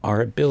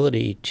our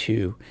ability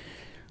to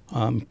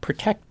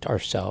protect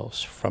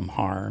ourselves from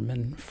harm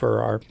and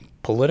for our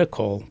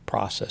political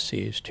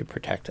processes to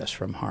protect us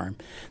from harm.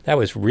 That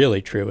was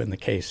really true in the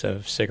case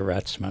of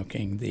cigarette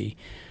smoking. The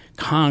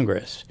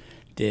Congress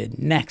did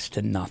next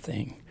to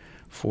nothing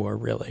for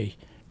really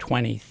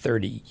 20,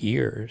 30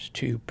 years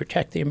to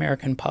protect the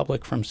American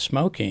public from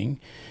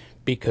smoking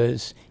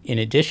because in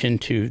addition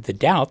to the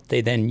doubt, they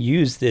then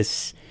used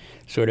this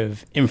sort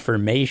of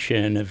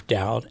information of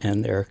doubt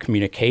and their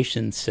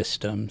communication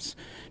systems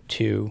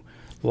to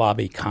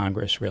lobby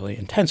Congress really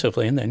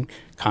intensively. And then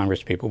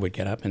Congress people would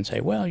get up and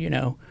say, well,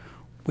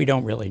 we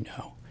don't really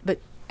know.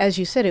 But as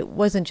you said, it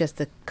wasn't just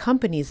the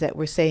companies that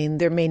were saying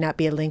there may not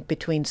be a link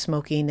between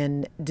smoking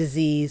and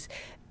disease.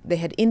 They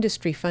had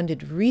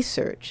industry-funded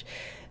research.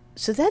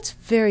 So that's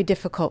very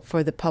difficult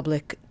for the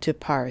public to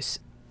parse.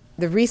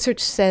 The research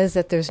says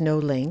that there's no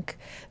link.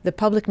 The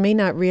public may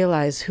not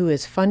realize who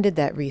has funded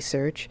that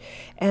research.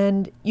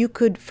 And you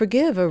could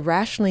forgive a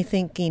rationally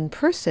thinking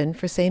person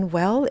for saying,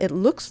 well, it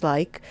looks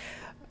like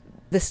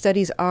the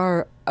studies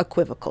are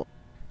equivocal.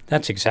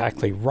 That's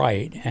exactly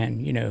right.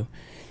 And,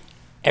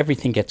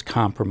 everything gets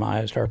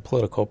compromised. Our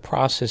political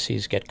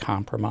processes get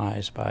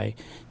compromised by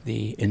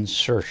the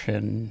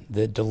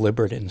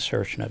deliberate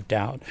insertion of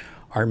doubt.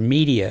 Our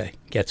media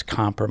gets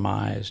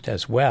compromised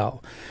as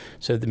well.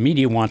 So the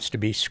media wants to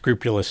be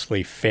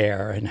scrupulously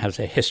fair and has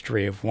a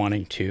history of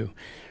wanting to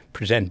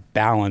present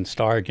balanced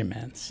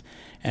arguments.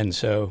 And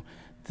so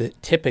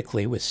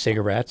typically with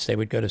cigarettes, they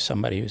would go to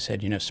somebody who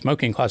said,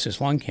 smoking causes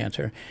lung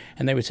cancer.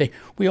 And they would say,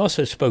 we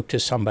also spoke to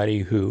somebody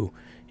who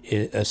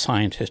is a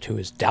scientist who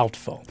is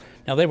doubtful.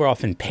 Now, they were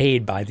often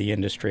paid by the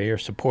industry or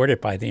supported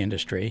by the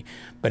industry.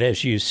 But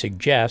as you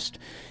suggest,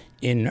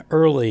 in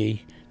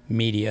early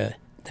media,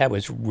 that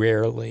was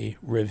rarely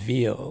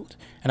revealed.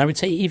 And I would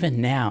say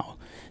even now,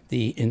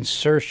 the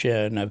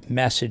insertion of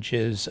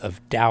messages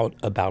of doubt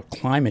about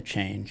climate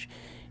change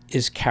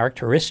is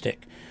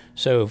characteristic.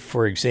 So,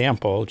 for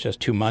example, just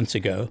 2 months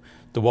ago,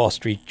 the Wall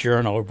Street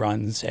Journal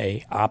runs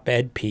a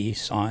op-ed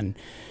piece on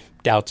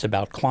doubts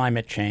about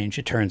climate change.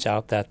 It turns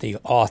out that the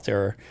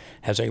author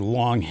has a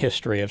long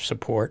history of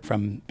support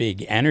from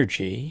big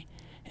energy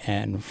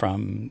and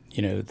from,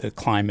 the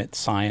climate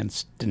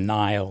science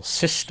denial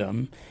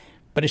system,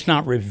 but it's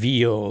not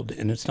revealed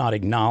and it's not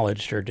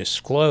acknowledged or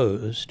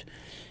disclosed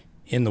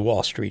in the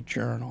Wall Street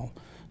Journal.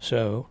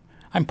 So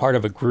I'm part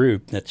of a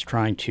group that's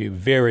trying to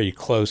very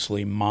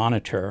closely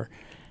monitor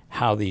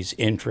how these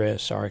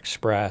interests are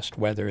expressed,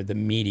 whether the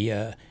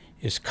media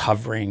is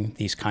covering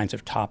these kinds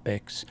of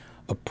topics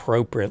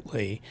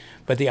appropriately.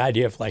 But the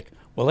idea of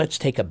let's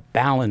take a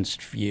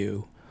balanced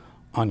view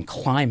on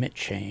climate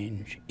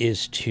change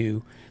is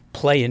to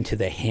play into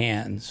the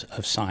hands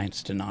of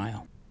science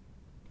denial.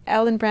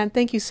 Alan Brandt,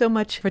 thank you so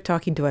much for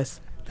talking to us.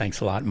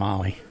 Thanks a lot,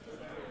 Molly.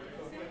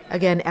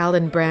 Again,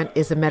 Alan Brandt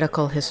is a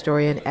medical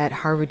historian at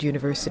Harvard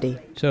University.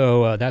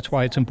 So that's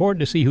why it's important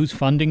to see who's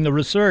funding the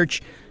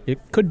research. It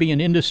could be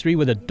an industry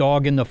with a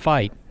dog in the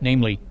fight,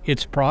 namely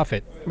its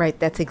profit. Right,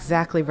 that's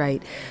exactly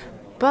right.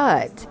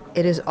 But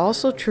it is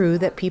also true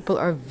that people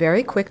are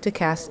very quick to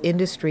cast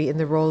industry in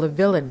the role of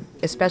villain,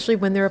 especially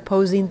when they're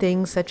opposing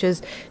things such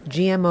as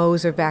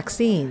GMOs or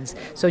vaccines.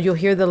 So you'll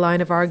hear the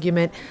line of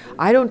argument,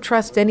 I don't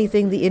trust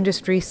anything the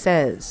industry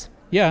says.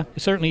 Yeah,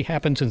 it certainly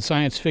happens in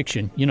science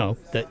fiction,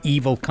 the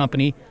evil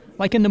company,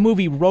 like in the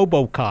movie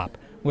RoboCop,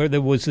 where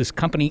there was this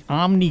company,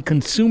 Omni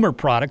Consumer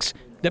Products,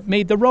 that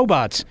made the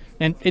robots.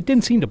 And it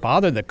didn't seem to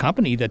bother the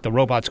company that the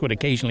robots would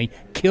occasionally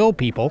kill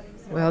people.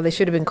 Well, they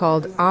should have been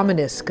called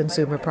ominous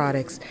consumer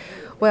products.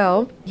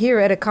 Well, here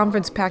at a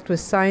conference packed with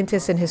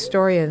scientists and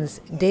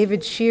historians,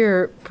 David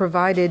Scheer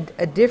provided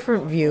a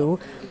different view.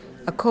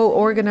 A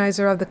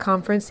co-organizer of the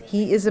conference,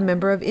 he is a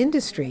member of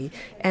industry,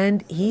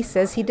 and he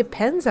says he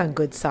depends on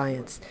good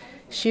science.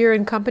 Scheer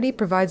and Company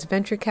provides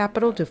venture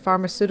capital to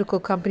pharmaceutical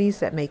companies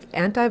that make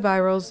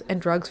antivirals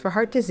and drugs for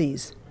heart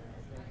disease.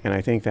 And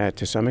I think that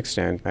to some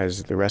extent,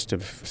 as the rest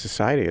of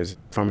society is,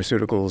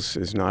 pharmaceuticals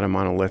is not a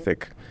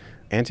monolithic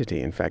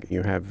entity. In fact,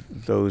 you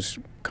have those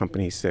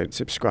companies that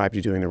subscribe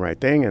to doing the right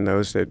thing and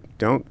those that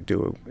don't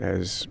do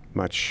as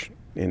much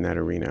in that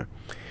arena.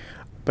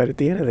 But at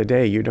the end of the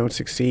day, you don't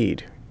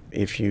succeed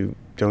if you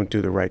don't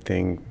do the right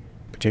thing,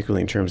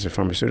 particularly in terms of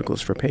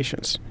pharmaceuticals for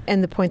patients.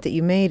 And the point that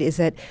you made is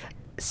that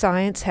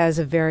science has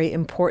a very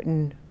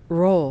important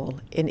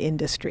role in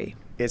industry.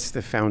 It's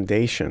the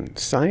foundation.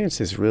 Science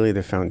is really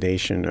the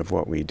foundation of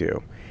what we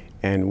do.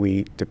 And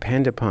we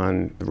depend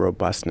upon the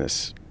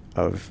robustness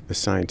of the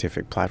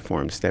scientific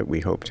platforms that we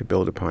hope to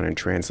build upon and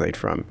translate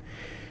from.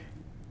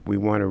 We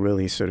want to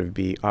really sort of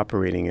be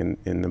operating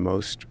in the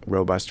most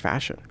robust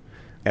fashion.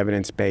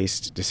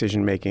 Evidence-based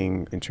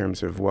decision-making in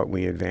terms of what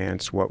we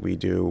advance, what we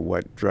do,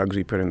 what drugs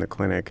we put in the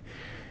clinic,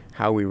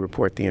 how we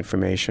report the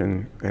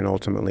information, and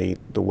ultimately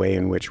the way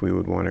in which we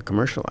would want to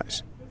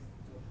commercialize.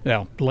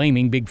 Well,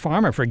 blaming Big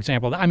Pharma, for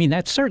example,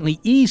 that's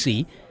certainly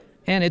easy,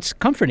 and it's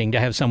comforting to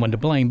have someone to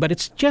blame, but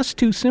it's just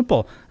too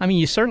simple.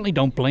 You certainly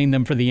don't blame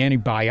them for the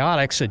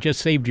antibiotics that just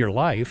saved your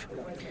life.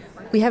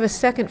 We have a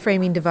second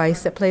framing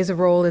device that plays a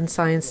role in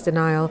science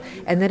denial,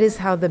 and that is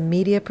how the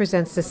media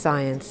presents the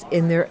science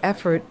in their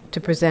effort to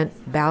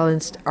present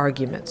balanced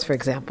arguments, for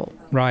example.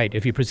 Right.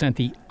 If you present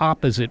the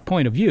opposite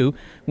point of view,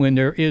 when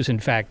there is, in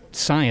fact,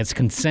 science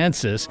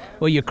consensus,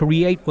 well, you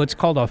create what's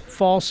called a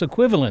false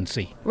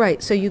equivalency.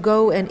 Right. So you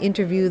go and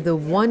interview the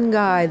one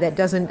guy that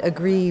doesn't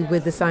agree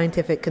with the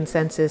scientific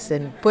consensus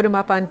and put him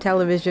up on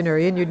television or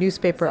in your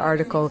newspaper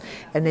article,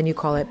 and then you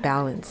call it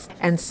balance.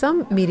 And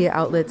some media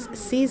outlets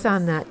seize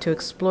on that to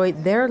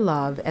exploit their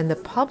love and the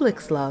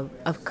public's love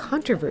of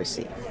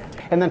controversy.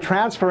 And then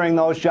transferring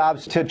those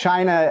jobs to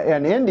China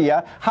and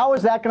India, how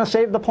is that going to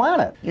save the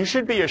planet? You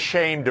should be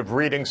ashamed of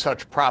reading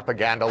such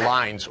propaganda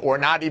lines or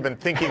not even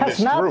thinking this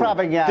through. That's not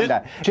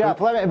propaganda.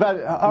 Jeff, let me,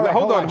 all right,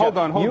 hold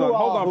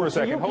on for a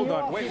second. Hold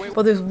on. Wait.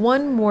 Well, there's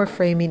one more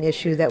framing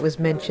issue that was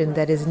mentioned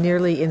that is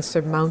nearly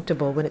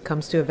insurmountable when it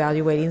comes to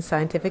evaluating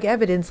scientific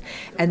evidence,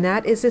 and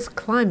that is this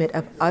climate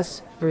of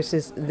us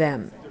versus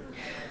them.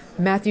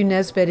 Matthew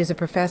Nesbitt is a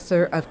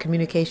professor of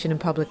communication and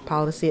public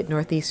policy at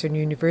Northeastern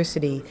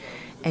University,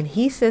 And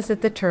he says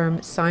that the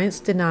term science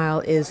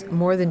denial is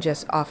more than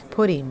just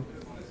off-putting.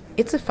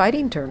 It's a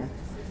fighting term.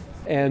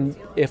 And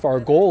if our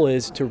goal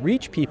is to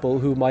reach people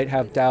who might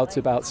have doubts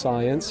about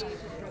science,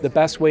 the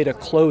best way to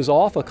close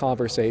off a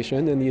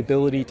conversation and the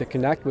ability to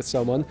connect with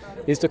someone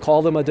is to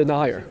call them a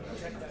denier.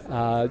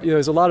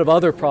 There's a lot of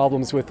other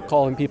problems with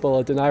calling people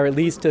a denier. It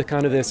leads to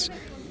kind of this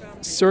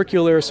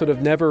circular, sort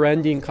of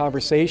never-ending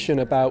conversation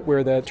about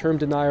where the term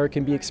denier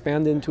can be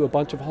expanded into a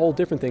bunch of whole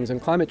different things.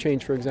 And climate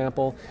change, for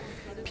example,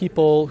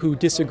 people who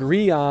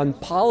disagree on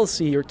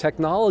policy or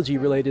technology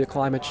related to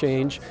climate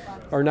change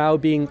are now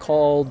being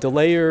called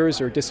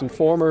delayers or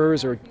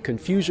disinformers or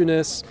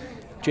confusionists.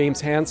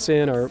 James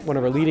Hansen, one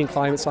of our leading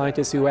climate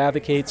scientists who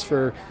advocates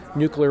for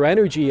nuclear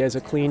energy as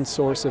a clean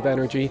source of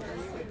energy,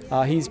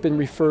 he's been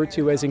referred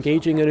to as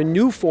engaging in a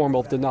new form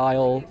of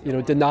denial,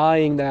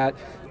 denying that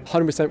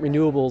 100%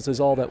 renewables is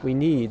all that we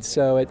need.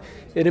 So it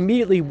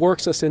immediately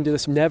works us into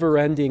this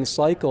never-ending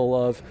cycle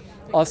of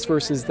us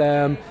versus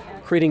them,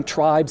 creating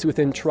tribes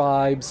within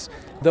tribes.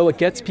 Though it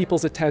gets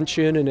people's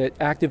attention and it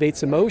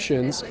activates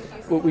emotions,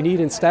 what we need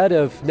instead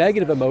of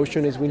negative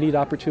emotion is we need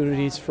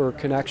opportunities for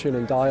connection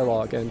and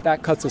dialogue, and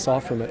that cuts us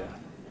off from it.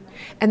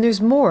 And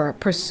there's more.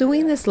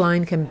 Pursuing this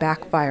line can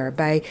backfire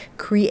by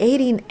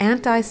creating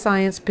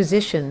anti-science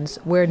positions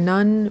where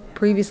none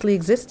previously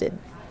existed.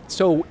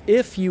 So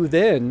if you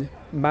then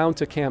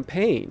mount a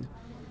campaign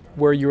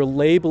where you're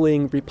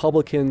labeling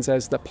Republicans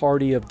as the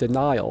party of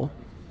denial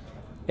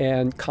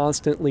and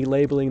constantly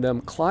labeling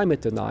them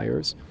climate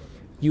deniers,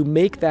 you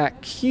make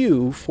that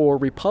cue for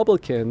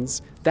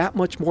Republicans that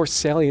much more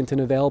salient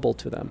and available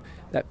to them.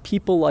 That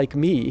people like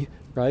me,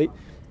 right,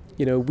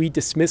 we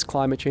dismiss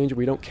climate change,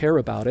 we don't care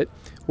about it,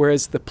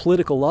 whereas the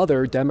political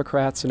other,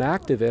 Democrats and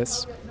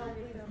activists,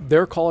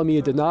 they're calling me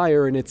a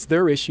denier and it's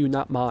their issue,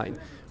 not mine,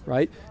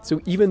 right? So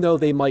even though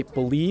they might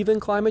believe in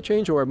climate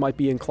change or might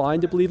be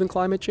inclined to believe in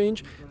climate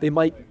change, they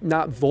might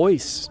not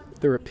voice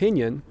their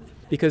opinion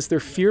because they're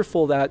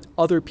fearful that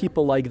other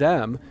people like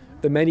them,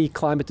 the many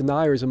climate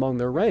deniers among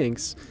their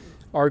ranks,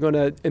 are going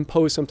to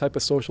impose some type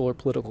of social or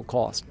political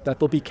cost, that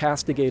they'll be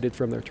castigated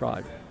from their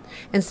tribe.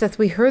 And Seth,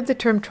 we heard the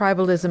term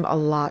tribalism a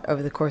lot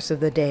over the course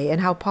of the day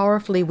and how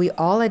powerfully we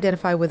all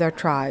identify with our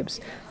tribes.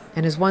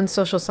 And as one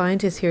social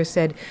scientist here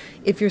said,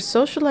 if your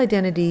social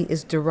identity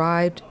is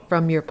derived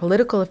from your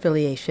political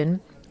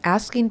affiliation,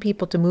 asking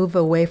people to move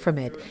away from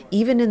it,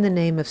 even in the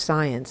name of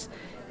science,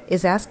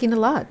 is asking a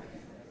lot.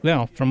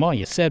 Well, from all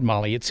you said,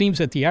 Molly, it seems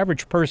that the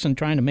average person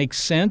trying to make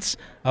sense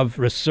of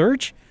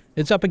research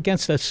is up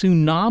against a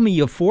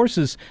tsunami of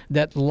forces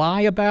that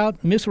lie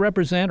about,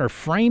 misrepresent, or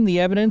frame the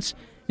evidence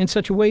in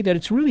such a way that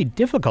it's really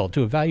difficult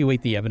to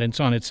evaluate the evidence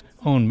on its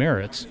own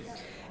merits.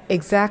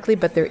 Exactly,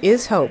 but there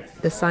is hope.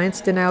 The Science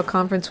Denial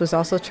Conference was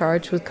also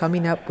charged with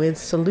coming up with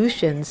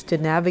solutions to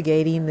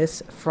navigating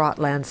this fraught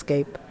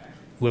landscape.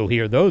 We'll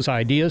hear those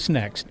ideas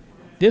next.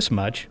 This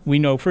much we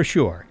know for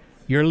sure.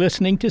 You're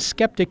listening to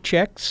Skeptic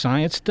Check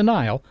Science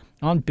Denial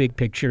on Big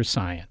Picture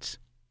Science.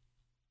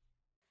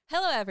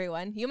 Hello,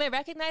 everyone. You may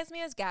recognize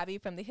me as Gabby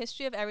from the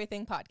History of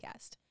Everything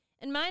podcast.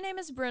 And my name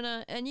is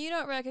Brenna, and you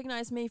don't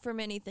recognize me from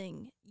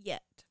anything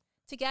yet.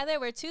 Together,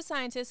 we're two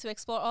scientists who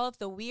explore all of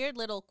the weird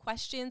little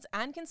questions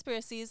and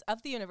conspiracies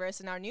of the universe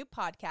in our new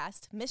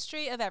podcast,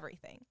 Mystery of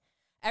Everything.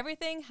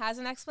 Everything has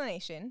an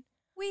explanation.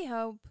 We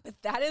hope.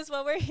 But that is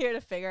what we're here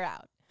to figure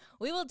out.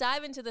 We will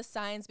dive into the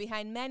science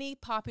behind many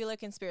popular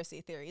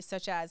conspiracy theories,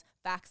 such as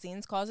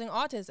vaccines causing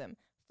autism,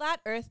 flat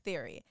Earth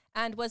theory,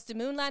 and was the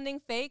moon landing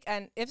fake?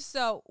 And if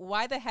so,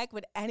 why the heck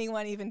would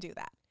anyone even do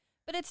that?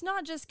 But it's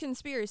not just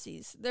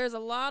conspiracies. There's a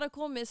lot of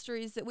cool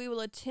mysteries that we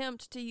will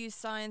attempt to use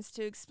science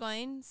to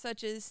explain,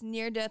 such as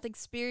near-death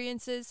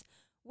experiences,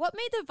 what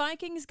made the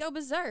Vikings go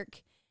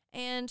berserk,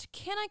 and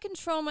can I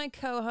control my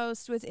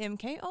co-host with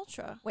MK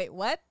Ultra? Wait,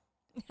 what?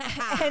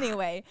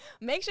 Anyway,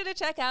 make sure to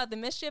check out the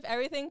Mystery of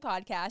Everything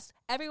podcast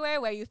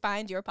everywhere where you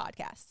find your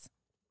podcasts.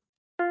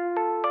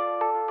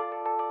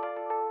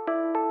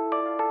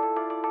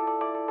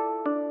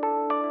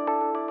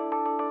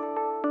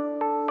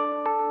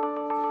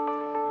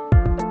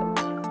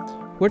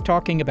 We're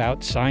talking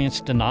about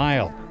science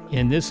denial.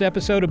 In this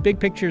episode of Big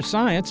Picture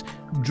Science,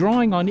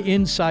 drawing on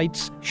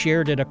insights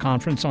shared at a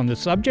conference on the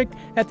subject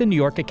at the New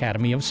York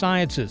Academy of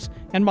Sciences.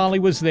 And Molly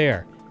was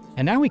there.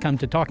 And now we come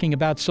to talking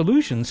about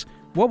solutions.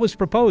 What was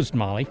proposed,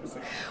 Molly?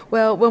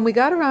 Well, when we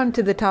got around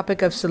to the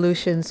topic of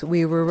solutions,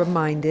 we were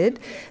reminded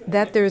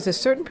that there is a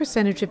certain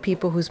percentage of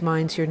people whose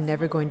minds you're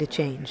never going to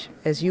change.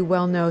 As you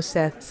well know,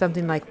 Seth,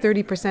 something like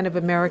 30% of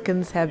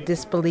Americans have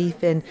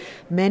disbelief in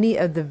many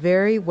of the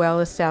very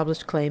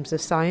well-established claims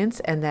of science,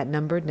 and that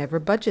number never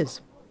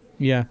budges.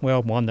 Yeah,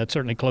 well, one that's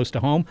certainly close to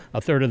home. A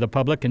third of the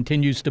public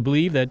continues to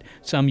believe that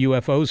some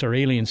UFOs are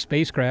alien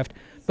spacecraft.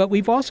 But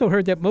we've also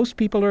heard that most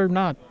people are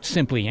not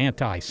simply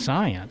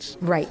anti-science.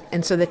 Right.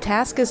 And so the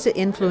task is to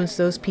influence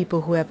those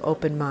people who have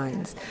open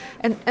minds.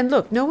 And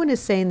look, no one is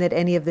saying that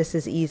any of this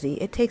is easy.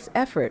 It takes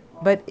effort.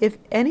 But if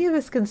any of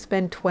us can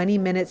spend 20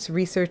 minutes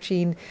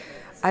researching,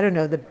 I don't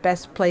know, the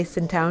best place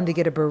in town to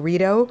get a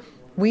burrito,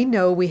 we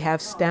know we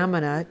have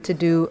stamina to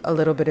do a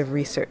little bit of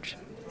research.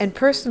 And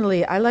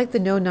personally, I like the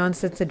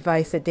no-nonsense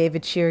advice that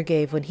David Shear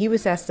gave when he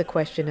was asked the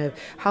question of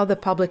how the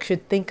public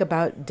should think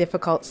about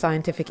difficult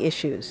scientific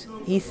issues.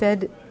 He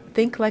said,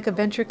 think like a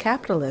venture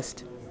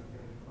capitalist.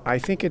 I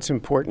think it's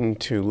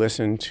important to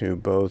listen to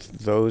both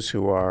those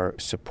who are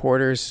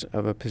supporters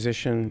of a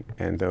position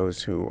and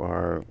those who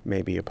are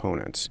maybe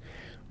opponents.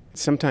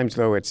 Sometimes,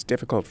 though, it's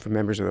difficult for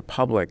members of the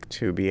public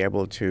to be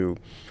able to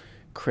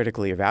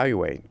critically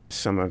evaluate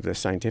some of the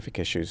scientific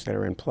issues that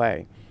are in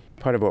play.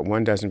 Part of what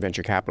one does in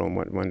venture capital and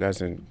what one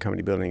does in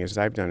company building, as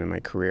I've done in my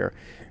career,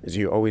 is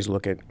you always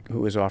look at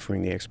who is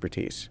offering the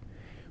expertise.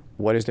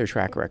 What is their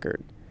track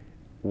record?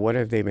 What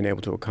have they been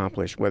able to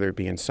accomplish, whether it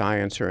be in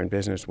science or in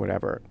business,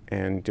 whatever?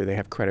 And do they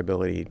have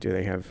credibility? Do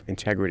they have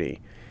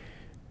integrity?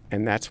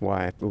 And that's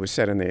why it was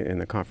said in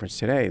the conference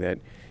today that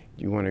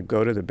you want to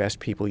go to the best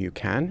people you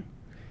can,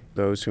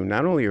 those who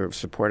not only are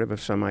supportive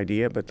of some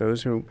idea, but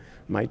those who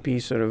might be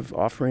sort of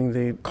offering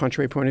the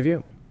contrary point of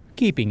view.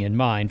 Keeping in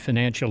mind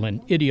financial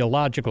and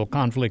ideological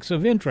conflicts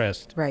of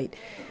interest. Right.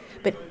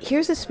 But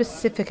here's a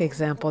specific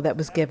example that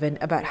was given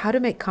about how to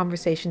make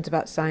conversations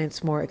about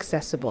science more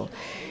accessible.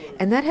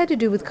 And that had to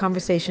do with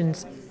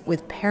conversations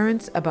with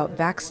parents about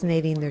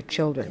vaccinating their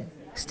children.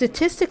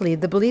 Statistically,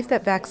 the belief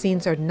that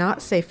vaccines are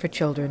not safe for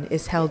children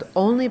is held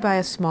only by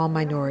a small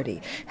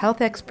minority.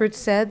 Health experts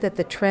said that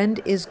the trend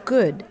is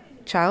good.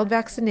 Child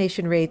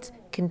vaccination rates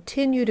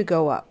continue to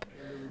go up.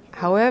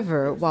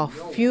 However, while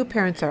few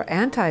parents are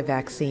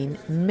anti-vaccine,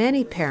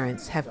 many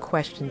parents have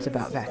questions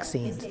about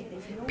vaccines.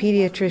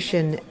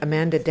 Pediatrician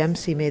Amanda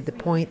Dempsey made the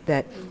point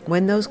that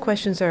when those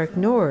questions are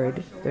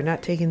ignored, they're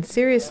not taken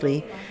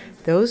seriously,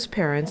 those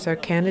parents are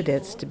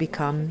candidates to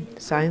become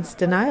science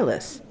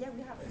denialists.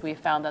 We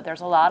found that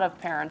there's a lot of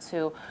parents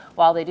who,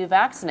 while they do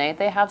vaccinate,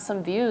 they have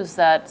some views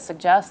that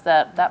suggest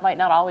that that might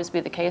not always be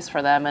the case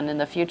for them, and in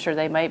the future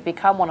they might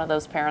become one of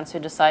those parents who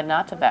decide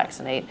not to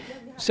vaccinate.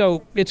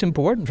 So it's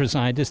important for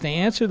scientists to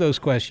answer those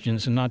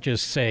questions and not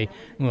just say,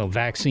 well,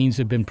 vaccines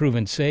have been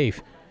proven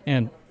safe.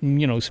 And,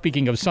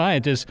 speaking of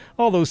scientists,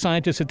 all those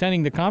scientists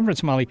attending the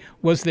conference, Molly,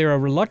 was there a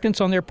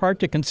reluctance on their part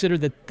to consider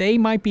that they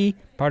might be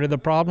part of the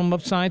problem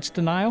of science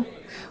denial?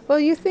 Well,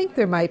 you think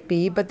there might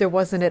be, but there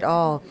wasn't at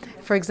all.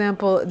 For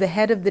example, the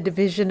head of the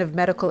Division of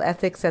Medical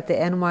Ethics at the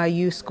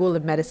NYU School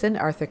of Medicine,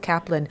 Arthur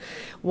Kaplan,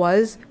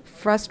 was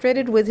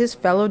frustrated with his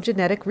fellow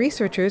genetic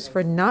researchers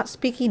for not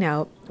speaking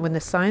out when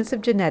the science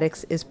of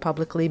genetics is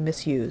publicly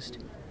misused.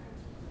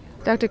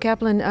 Dr.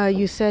 Kaplan,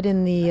 you said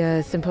in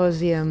the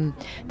symposium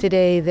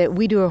today that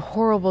we do a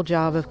horrible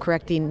job of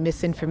correcting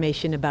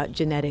misinformation about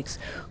genetics.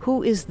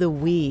 Who is the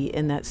we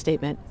in that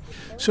statement?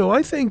 So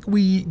I think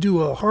we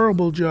do a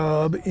horrible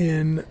job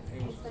in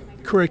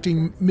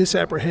correcting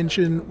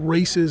misapprehension,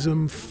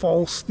 racism,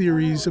 false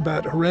theories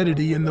about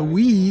heredity, and the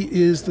we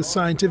is the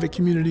scientific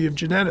community of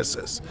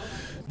geneticists.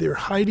 They're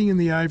hiding in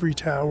the ivory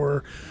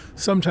tower,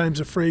 sometimes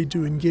afraid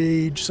to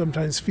engage,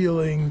 sometimes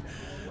feeling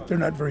they're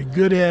not very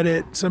good at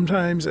it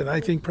sometimes, and I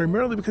think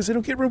primarily because they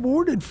don't get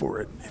rewarded for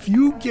it. If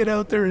you get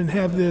out there and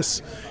have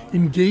this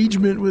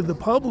engagement with the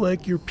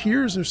public, your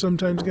peers are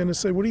sometimes going to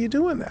say, what are you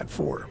doing that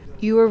for?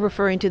 You were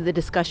referring to the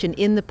discussion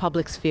in the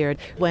public sphere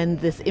when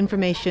this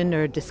information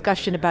or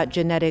discussion about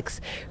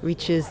genetics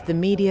reaches the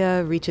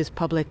media, reaches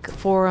public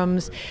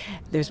forums.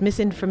 There's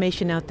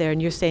misinformation out there,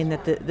 and you're saying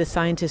that the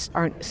scientists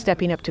aren't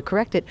stepping up to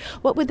correct it.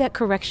 What would that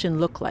correction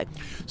look like?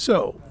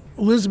 So,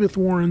 Elizabeth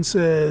Warren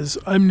says,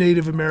 I'm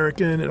Native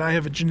American and I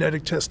have a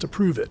genetic test to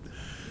prove it.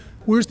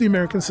 Where's the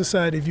American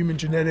Society of Human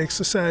Genetics,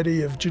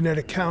 Society of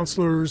Genetic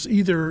Counselors,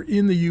 either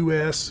in the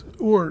U.S.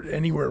 or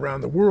anywhere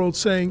around the world,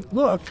 saying,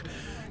 look,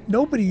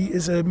 nobody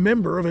is a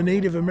member of a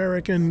Native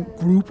American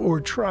group or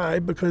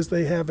tribe because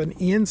they have an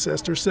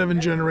ancestor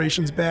 7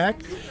 generations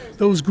back.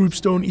 Those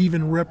groups don't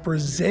even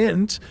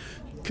represent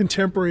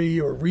contemporary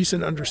or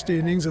recent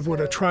understandings of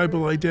what a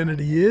tribal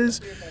identity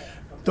is.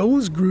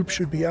 Those groups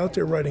should be out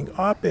there writing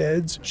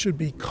op-eds, should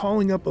be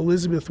calling up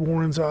Elizabeth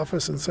Warren's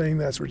office and saying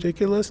that's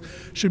ridiculous,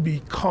 should be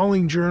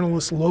calling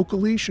journalists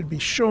locally, should be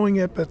showing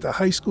up at the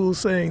high school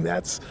saying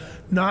that's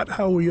not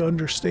how we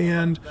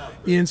understand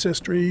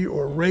ancestry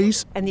or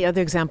race. And the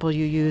other example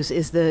you use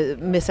is the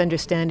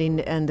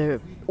misunderstanding and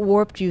the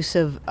warped use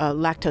of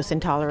lactose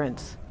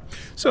intolerance.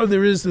 So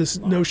there is this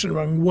notion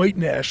among white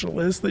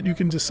nationalists that you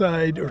can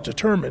decide or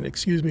determine,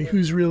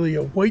 who's really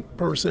a white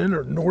person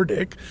or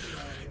Nordic.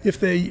 If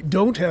they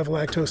don't have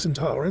lactose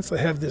intolerance, they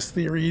have this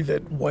theory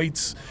that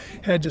whites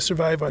had to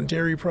survive on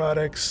dairy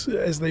products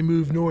as they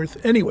moved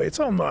north. Anyway, it's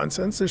all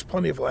nonsense. There's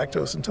plenty of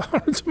lactose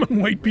intolerance among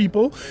white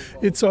people.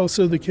 It's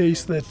also the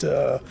case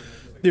that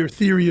their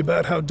theory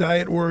about how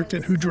diet worked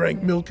and who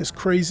drank milk is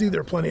crazy.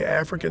 There are plenty of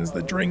Africans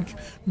that drink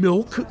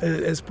milk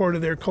as part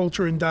of their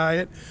culture and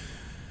diet.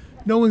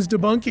 no one's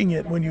debunking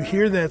it. When you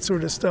hear that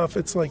sort of stuff,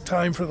 it's like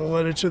time for the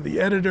letter to the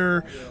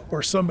editor,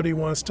 or somebody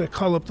wants to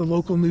call up the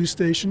local news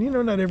station. You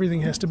know, not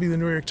everything has to be the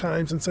New York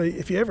Times and say,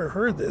 if you ever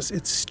heard this,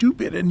 it's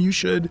stupid, and you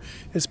should,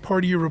 as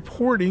part of your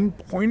reporting,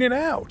 point it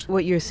out.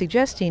 What you're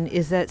suggesting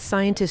is that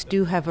scientists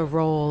do have a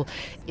role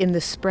in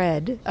the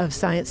spread of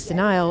science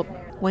denial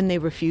when they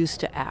refuse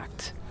to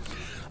act.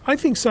 I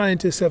think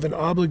scientists have an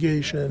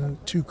obligation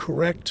to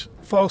correct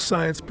false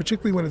science,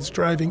 particularly when it's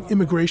driving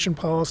immigration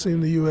policy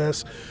in the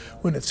U.S.,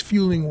 when it's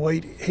fueling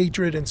white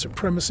hatred and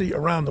supremacy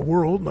around the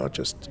world, not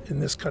just in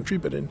this country,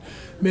 but in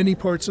many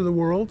parts of the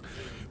world,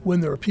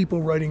 when there are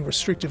people writing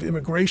restrictive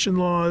immigration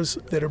laws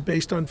that are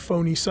based on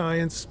phony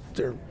science.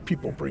 There are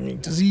people bringing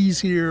disease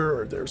here,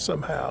 or they're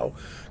somehow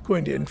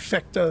going to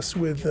infect us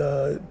with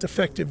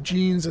defective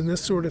genes and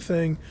this sort of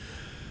thing.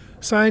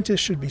 Scientists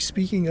should be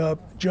speaking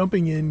up,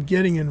 jumping in,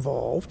 getting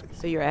involved.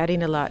 So you're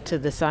adding a lot to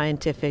the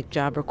scientific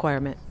job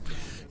requirement.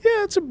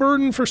 Yeah, it's a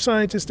burden for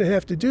scientists to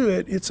have to do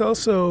it. It's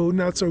also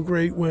not so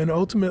great when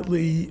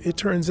ultimately it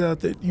turns out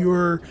that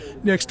your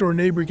next-door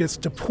neighbor gets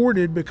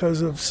deported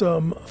because of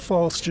some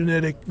false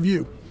genetic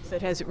view. So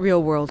it has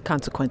real-world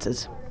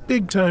consequences.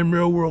 Big-time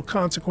real-world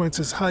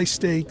consequences, high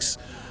stakes.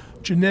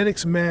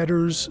 Genetics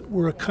matters.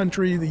 We're a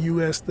country, the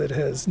U.S., that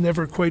has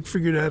never quite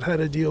figured out how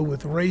to deal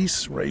with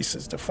race. Race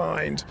is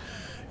defined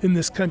in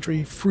this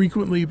country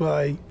frequently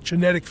by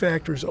genetic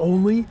factors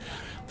only.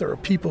 There are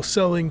people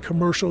selling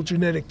commercial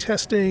genetic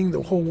testing.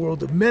 The whole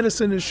world of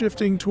medicine is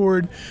shifting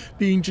toward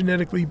being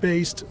genetically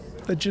based.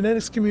 The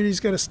genetics community's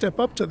got to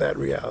step up to that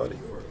reality.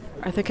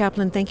 Arthur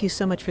Caplan, thank you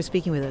so much for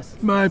speaking with us.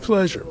 My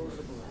pleasure.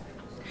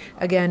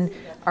 Again,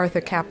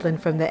 Arthur Caplan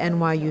from the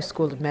NYU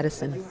School of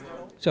Medicine.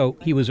 So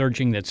he was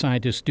urging that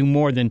scientists do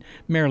more than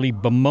merely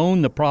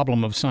bemoan the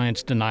problem of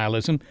science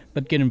denialism,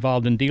 but get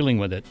involved in dealing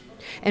with it.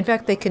 In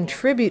fact, they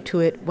contribute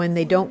to it when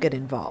they don't get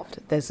involved.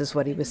 This is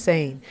what he was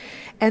saying.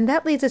 And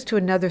that leads us to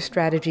another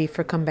strategy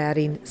for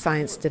combating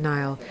science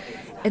denial.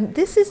 And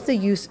this is the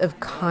use of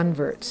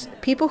converts,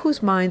 people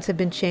whose minds have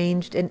been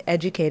changed and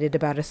educated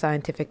about a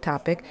scientific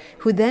topic,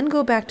 who then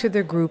go back to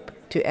their group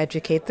to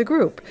educate the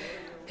group.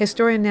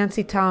 Historian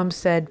Nancy Toms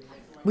said,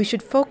 we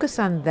should focus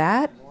on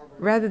that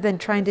rather than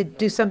trying to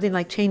do something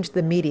like change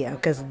the media,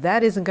 because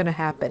that isn't going to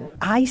happen.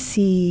 I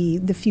see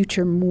the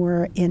future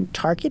more in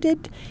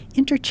targeted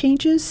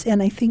interchanges,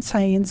 and I think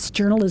science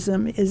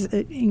journalism is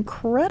an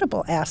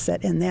incredible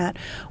asset in that,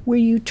 where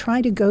you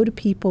try to go to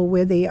people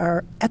where they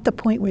are at the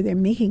point where they're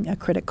making a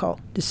critical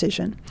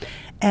decision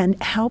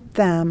and help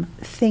them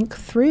think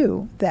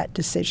through that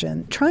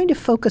decision, trying to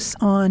focus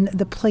on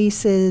the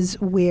places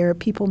where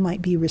people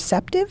might be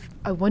receptive.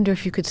 I wonder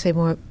if you could say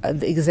more of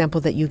the example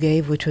that you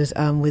gave, which was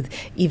with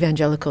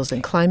evangelicals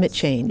and climate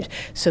change.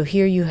 So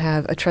here you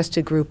have a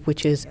trusted group,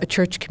 which is a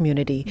church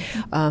community,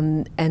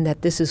 and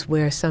that this is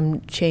where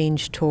some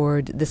change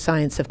toward the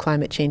science of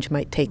climate change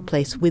might take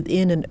place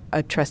within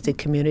a trusted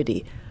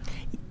community.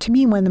 To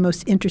me, one of the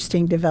most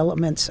interesting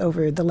developments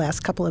over the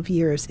last couple of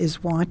years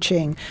is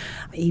watching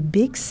a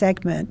big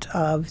segment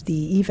of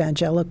the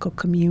evangelical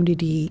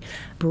community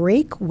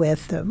break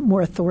with the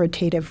more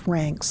authoritative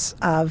ranks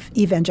of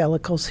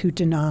evangelicals who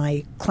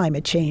deny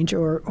climate change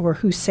or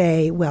who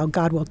say, well,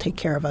 God will take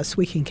care of us.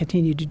 We can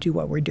continue to do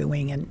what we're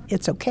doing and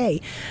it's okay,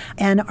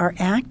 and are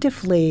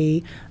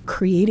actively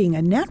creating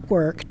a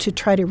network to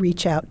try to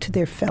reach out to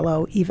their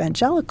fellow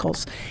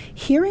evangelicals.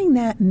 Hearing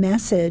that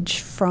message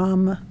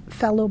from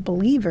fellow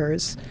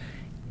believers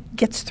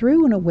gets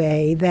through in a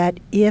way that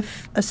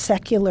if a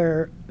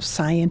secular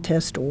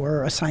scientist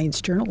or a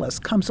science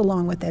journalist comes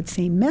along with that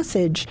same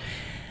message,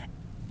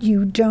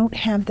 you don't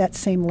have that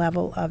same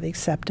level of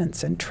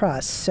acceptance and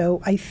trust.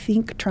 So I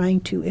think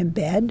trying to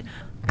embed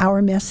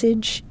our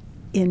message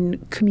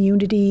in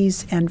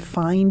communities and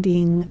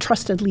finding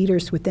trusted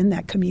leaders within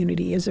that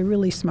community is a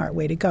really smart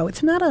way to go.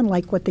 It's not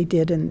unlike what they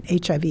did in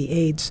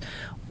HIV/AIDS,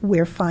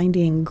 where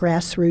finding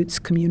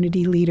grassroots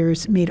community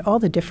leaders made all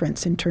the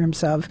difference in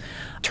terms of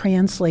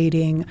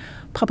translating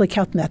public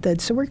health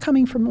methods. So we're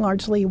coming from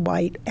largely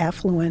white,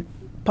 affluent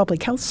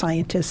public health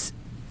scientists,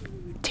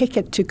 take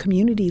it to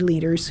community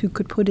leaders who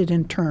could put it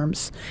in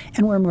terms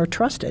and were more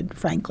trusted,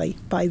 frankly,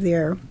 by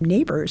their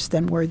neighbors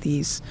than were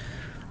these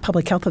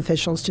public health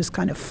officials just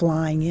kind of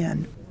flying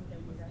in.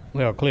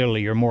 Well,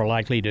 clearly you're more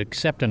likely to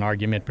accept an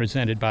argument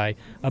presented by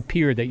a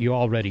peer that you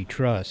already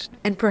trust.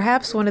 And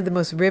perhaps one of the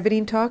most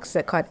riveting talks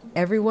that caught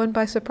everyone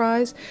by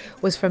surprise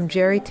was from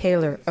Jerry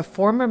Taylor, a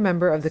former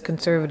member of the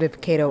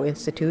conservative Cato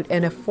Institute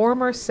and a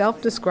former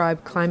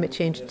self-described climate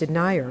change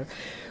denier,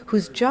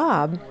 whose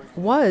job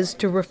was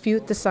to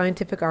refute the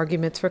scientific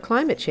arguments for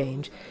climate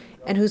change,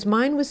 and whose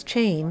mind was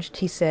changed,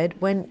 he said,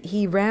 when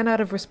he ran out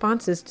of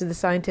responses to the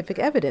scientific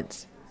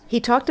evidence. He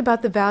talked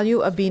about the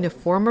value of being a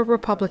former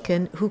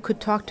Republican who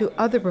could talk to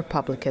other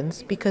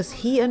Republicans because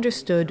he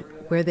understood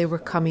where they were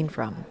coming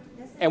from.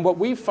 And what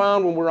we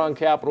found when we're on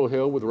Capitol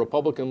Hill with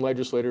Republican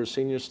legislators,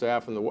 senior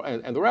staff, and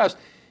the rest,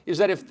 is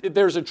that if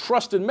there's a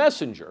trusted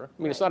messenger,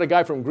 I mean, it's not a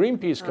guy from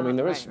Greenpeace coming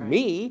there, it's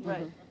me. Right.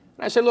 And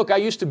I said, look, I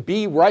used to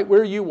be right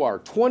where you are.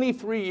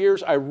 23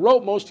 years, I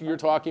wrote most of your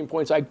talking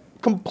points. I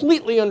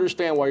completely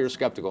understand why you're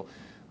skeptical.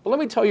 But let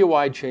me tell you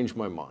why I changed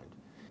my mind.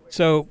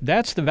 So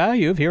that's the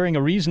value of hearing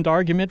a reasoned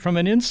argument from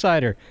an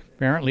insider.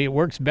 Apparently it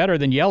works better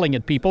than yelling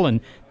at people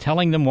and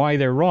telling them why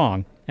they're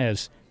wrong,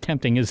 as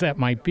tempting as that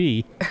might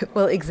be.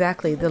 Well,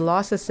 exactly. The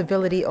loss of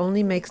civility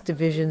only makes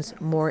divisions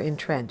more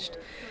entrenched.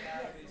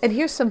 And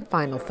here's some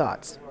final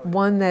thoughts.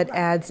 One that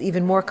adds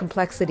even more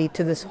complexity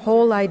to this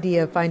whole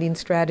idea of finding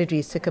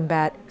strategies to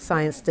combat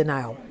science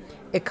denial.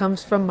 It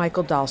comes from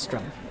Michael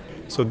Dahlstrom.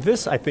 So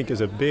this, I think,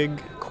 is a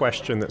big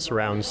question that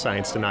surrounds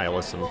science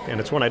denialism, and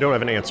it's one I don't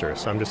have an answer,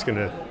 so I'm just going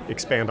to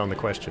expand on the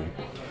question.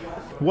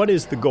 What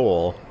is the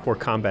goal for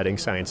combating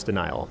science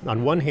denial?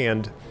 On one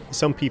hand,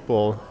 some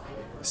people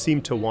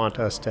seem to want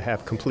us to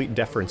have complete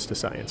deference to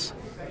science,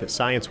 that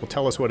science will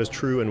tell us what is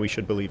true and we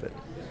should believe it.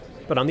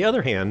 But on the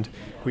other hand,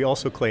 we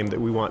also claim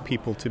that we want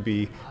people to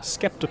be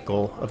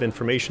skeptical of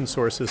information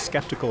sources,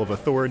 skeptical of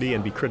authority,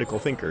 and be critical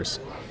thinkers,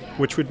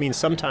 which would mean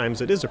sometimes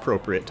it is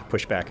appropriate to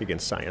push back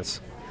against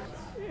science.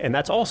 And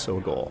that's also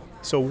a goal.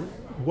 So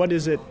what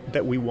is it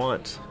that we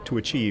want to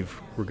achieve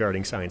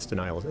regarding science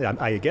denial?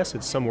 I guess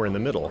it's somewhere in the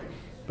middle,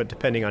 but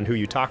depending on who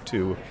you talk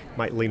to,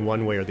 might lean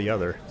one way or the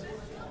other.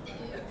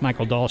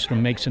 Michael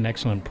Dahlstrom makes an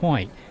excellent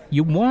point.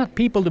 You want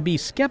people to be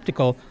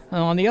skeptical, and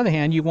on the other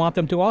hand, you want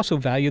them to also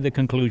value the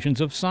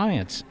conclusions of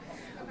science.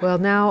 Well,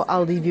 now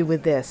I'll leave you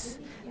with this.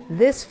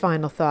 This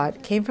final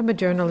thought came from a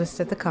journalist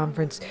at the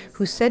conference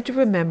who said to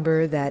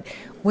remember that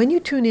when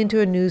you tune into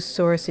a news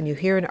source and you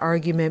hear an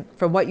argument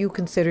from what you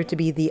consider to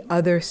be the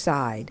other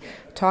side,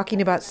 talking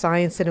about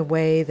science in a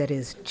way that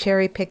is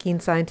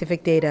cherry-picking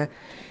scientific data,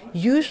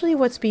 usually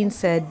what's being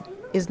said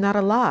is not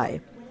a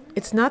lie.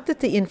 It's not that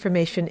the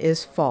information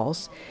is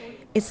false,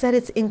 it's that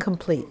it's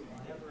incomplete.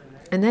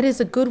 And that is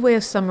a good way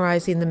of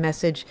summarizing the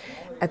message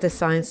at the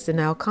Science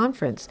Denial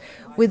Conference.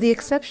 With the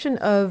exception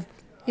of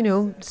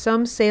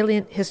some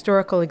salient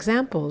historical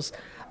examples,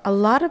 a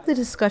lot of the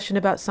discussion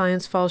about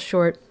science falls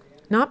short,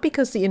 not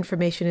because the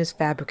information is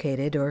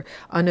fabricated or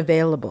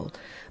unavailable,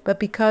 but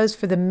because,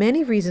 for the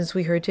many reasons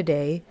we heard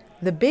today,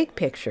 the big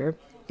picture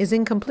is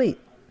incomplete.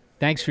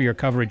 Thanks for your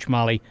coverage,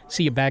 Molly.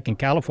 See you back in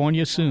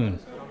California soon.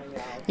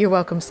 You're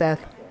welcome,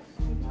 Seth.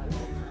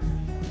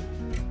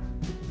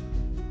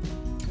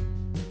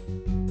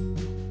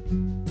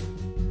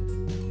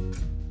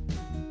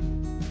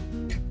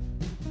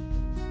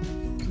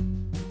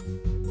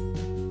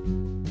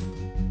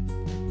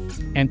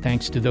 And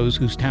thanks to those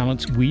whose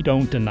talents we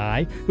don't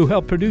deny, who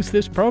helped produce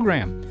this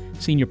program.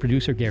 Senior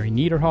producer Gary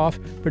Niederhoff,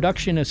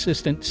 production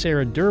assistant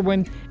Sarah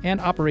Derwin,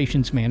 and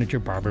operations manager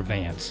Barbara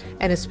Vance.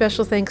 And a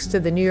special thanks to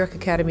the New York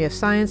Academy of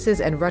Sciences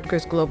and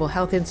Rutgers Global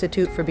Health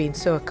Institute for being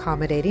so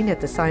accommodating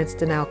at the Science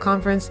Denial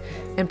Conference,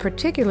 and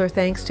particular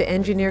thanks to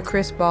engineer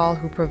Chris Ball,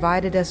 who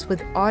provided us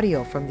with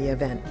audio from the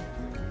event.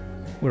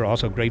 We're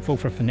also grateful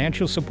for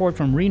financial support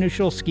from Rena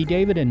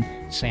Shulsky-David and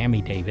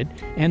Sammy David,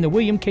 and the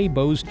William K.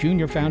 Bowes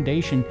Jr.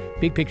 Foundation.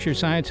 Big Picture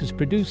Science is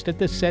produced at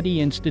the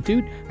SETI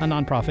Institute, a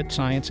nonprofit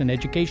science and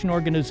education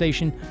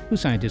organization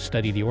whose scientists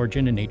study the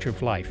origin and nature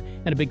of life.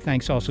 And a big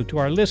thanks also to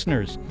our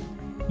listeners.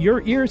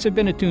 Your ears have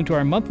been attuned to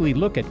our monthly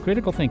look at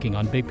critical thinking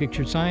on Big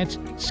Picture Science,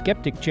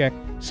 Skeptic Check,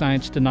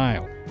 Science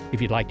Denial.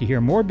 If you'd like to hear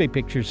more Big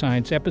Picture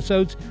Science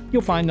episodes,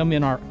 you'll find them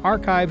in our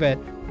archive at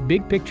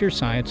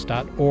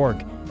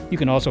bigpicturescience.org. You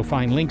can also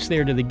find links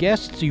there to the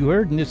guests you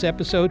heard in this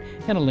episode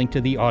and a link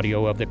to the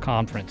audio of the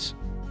conference.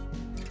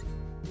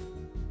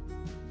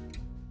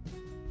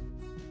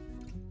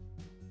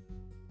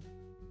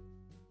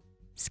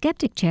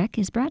 Skeptic Check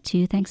is brought to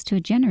you thanks to a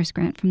generous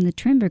grant from the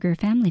Trimberger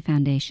Family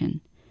Foundation.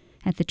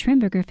 At the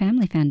Trimberger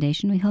Family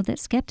Foundation, we hold that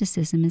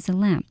skepticism is a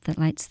lamp that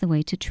lights the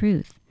way to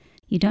truth.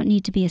 You don't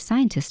need to be a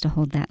scientist to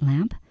hold that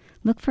lamp.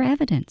 Look for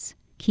evidence.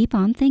 Keep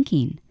on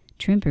thinking.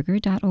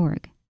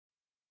 Trimberger.org.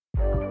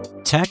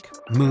 Tech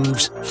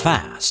moves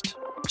fast,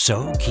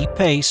 so keep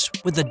pace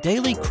with the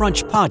Daily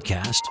Crunch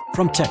podcast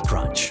from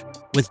TechCrunch.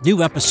 With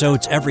new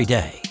episodes every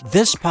day,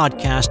 this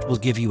podcast will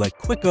give you a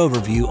quick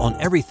overview on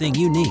everything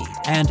you need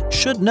and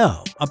should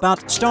know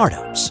about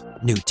startups,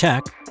 new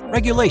tech,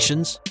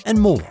 regulations, and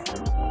more.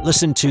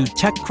 Listen to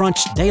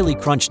TechCrunch Daily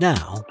Crunch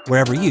now,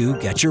 wherever you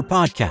get your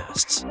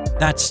podcasts.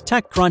 That's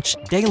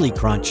TechCrunch Daily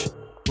Crunch,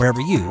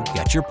 wherever you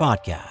get your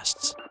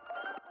podcasts.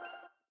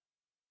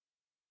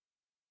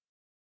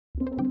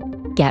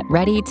 Get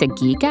ready to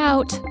geek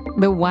out.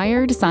 The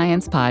Wired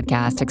Science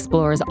Podcast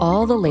explores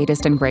all the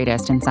latest and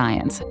greatest in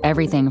science,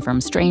 everything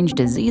from strange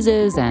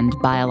diseases and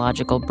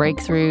biological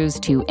breakthroughs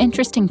to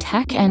interesting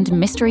tech and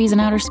mysteries in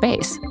outer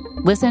space.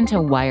 Listen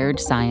to Wired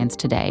Science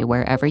today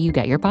wherever you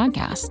get your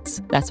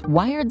podcasts. That's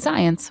Wired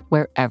Science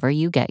wherever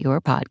you get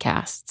your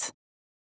podcasts.